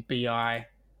deserving. Bi,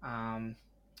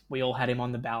 we all had him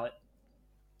on the ballot.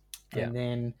 Yeah. And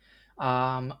then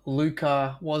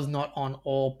Luka was not on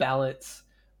all ballots,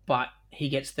 but he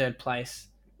gets 3rd place.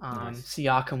 Nice.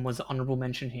 Siakam was the honorable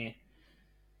mention here.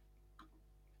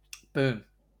 Boom.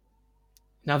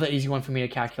 Another easy one for me to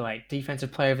calculate.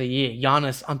 Defensive Player of the Year,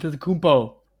 Giannis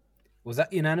Antetokounmpo. Was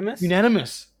that unanimous?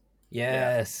 Unanimous.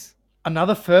 Yes.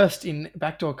 Another first in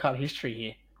Backdoor Cut history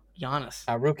here. Giannis.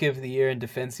 Our Rookie of the Year and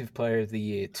Defensive Player of the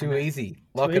Year. Too easy.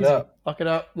 Lock it up. Lock it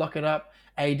up.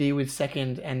 AD with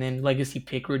 2nd, and then legacy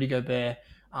pick Rudy Gobert.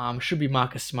 Should be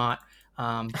Marcus Smart.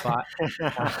 But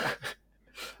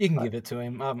you can give it to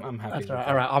him. I'm happy. That's all right.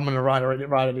 All right, I'm gonna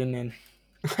write it in then.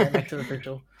 Back to the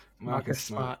official. Marcus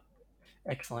Smart.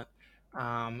 Excellent.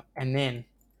 And then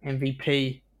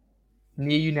MVP,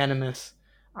 near unanimous,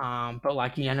 but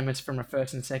like unanimous from a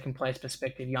 1st and 2nd place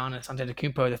perspective. Giannis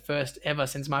Antetokounmpo, the first ever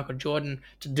since Michael Jordan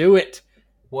to do it.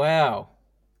 Wow.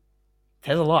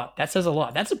 Says a lot. That says a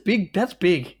lot. That's big.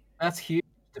 That's huge.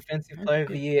 Defensive Player of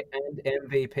the Year and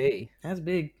MVP. That's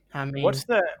big. I mean,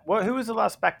 who was the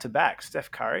last back-to-back?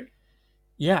 Steph Curry?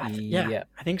 Yeah.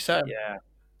 I think so.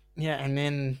 Yeah,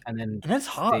 and that's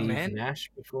hard, Steve man. Nash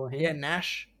before him. Yeah,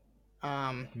 Nash.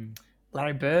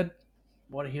 Larry Bird,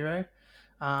 what a hero.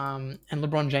 And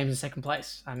LeBron James in 2nd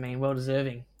place. I mean, well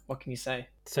deserving. What can you say?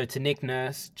 So to Nick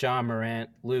Nurse, Ja Morant,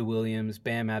 Lou Williams,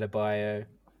 Bam Adebayo,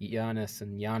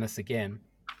 Giannis again.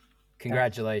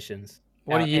 Congratulations.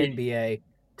 What are you? NBA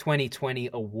 2020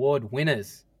 award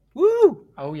winners. Woo!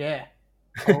 Oh yeah.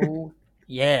 Oh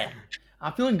yeah.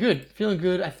 I'm feeling good. Feeling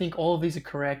good. I think all of these are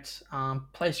correct.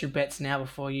 Place your bets now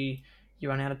before you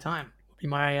run out of time. Would be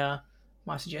my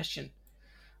my suggestion.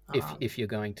 If you're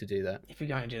going to do that. If you're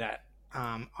going to do that,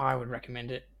 I would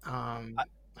recommend it. Are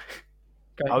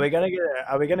we gonna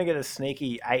get a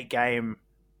sneaky 8-game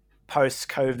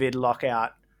post-COVID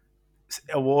lockout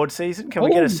award season? Can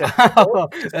we get a set?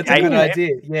 That's a good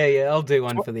idea. Yeah, I'll do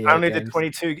one for the only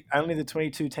the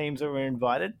 22 teams that were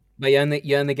invited. But you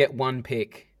only get one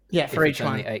pick. Yeah, for each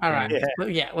one. All right.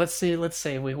 Yeah. Let's see.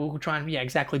 We'll try and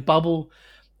exactly bubble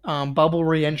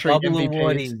re-entry bubble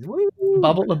MVPs.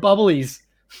 Awardies. The bubblies.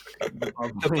 The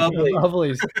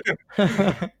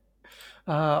bubblies.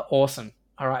 Awesome.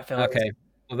 All right, fellas. Okay.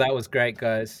 Well, that was great,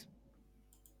 guys.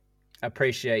 I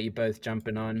appreciate you both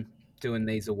jumping on, doing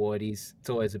these awardies. It's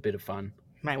always a bit of fun.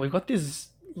 Mate, we've got this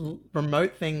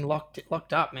remote thing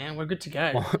locked up, man. We're good to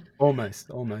go. Almost.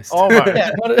 Yeah, almost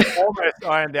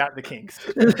ironed out the kinks.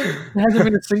 There hasn't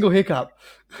been a single hiccup.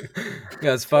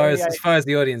 Yeah, as far as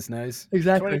the audience knows.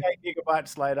 Exactly. 28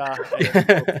 gigabytes later.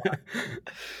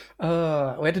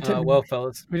 Well,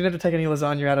 fellas, we didn't have to take any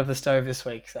lasagna out of the stove this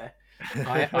week, so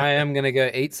I am gonna go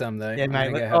eat some though. Yeah,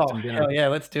 mate. Hell yeah,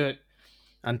 let's do it.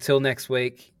 Until next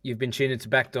week, you've been tuned into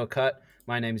Backdoor Cut.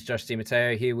 My name is Josh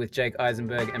DiMatteo, here with Jake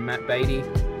Eisenberg and Matt Beatty.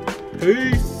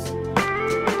 Peace.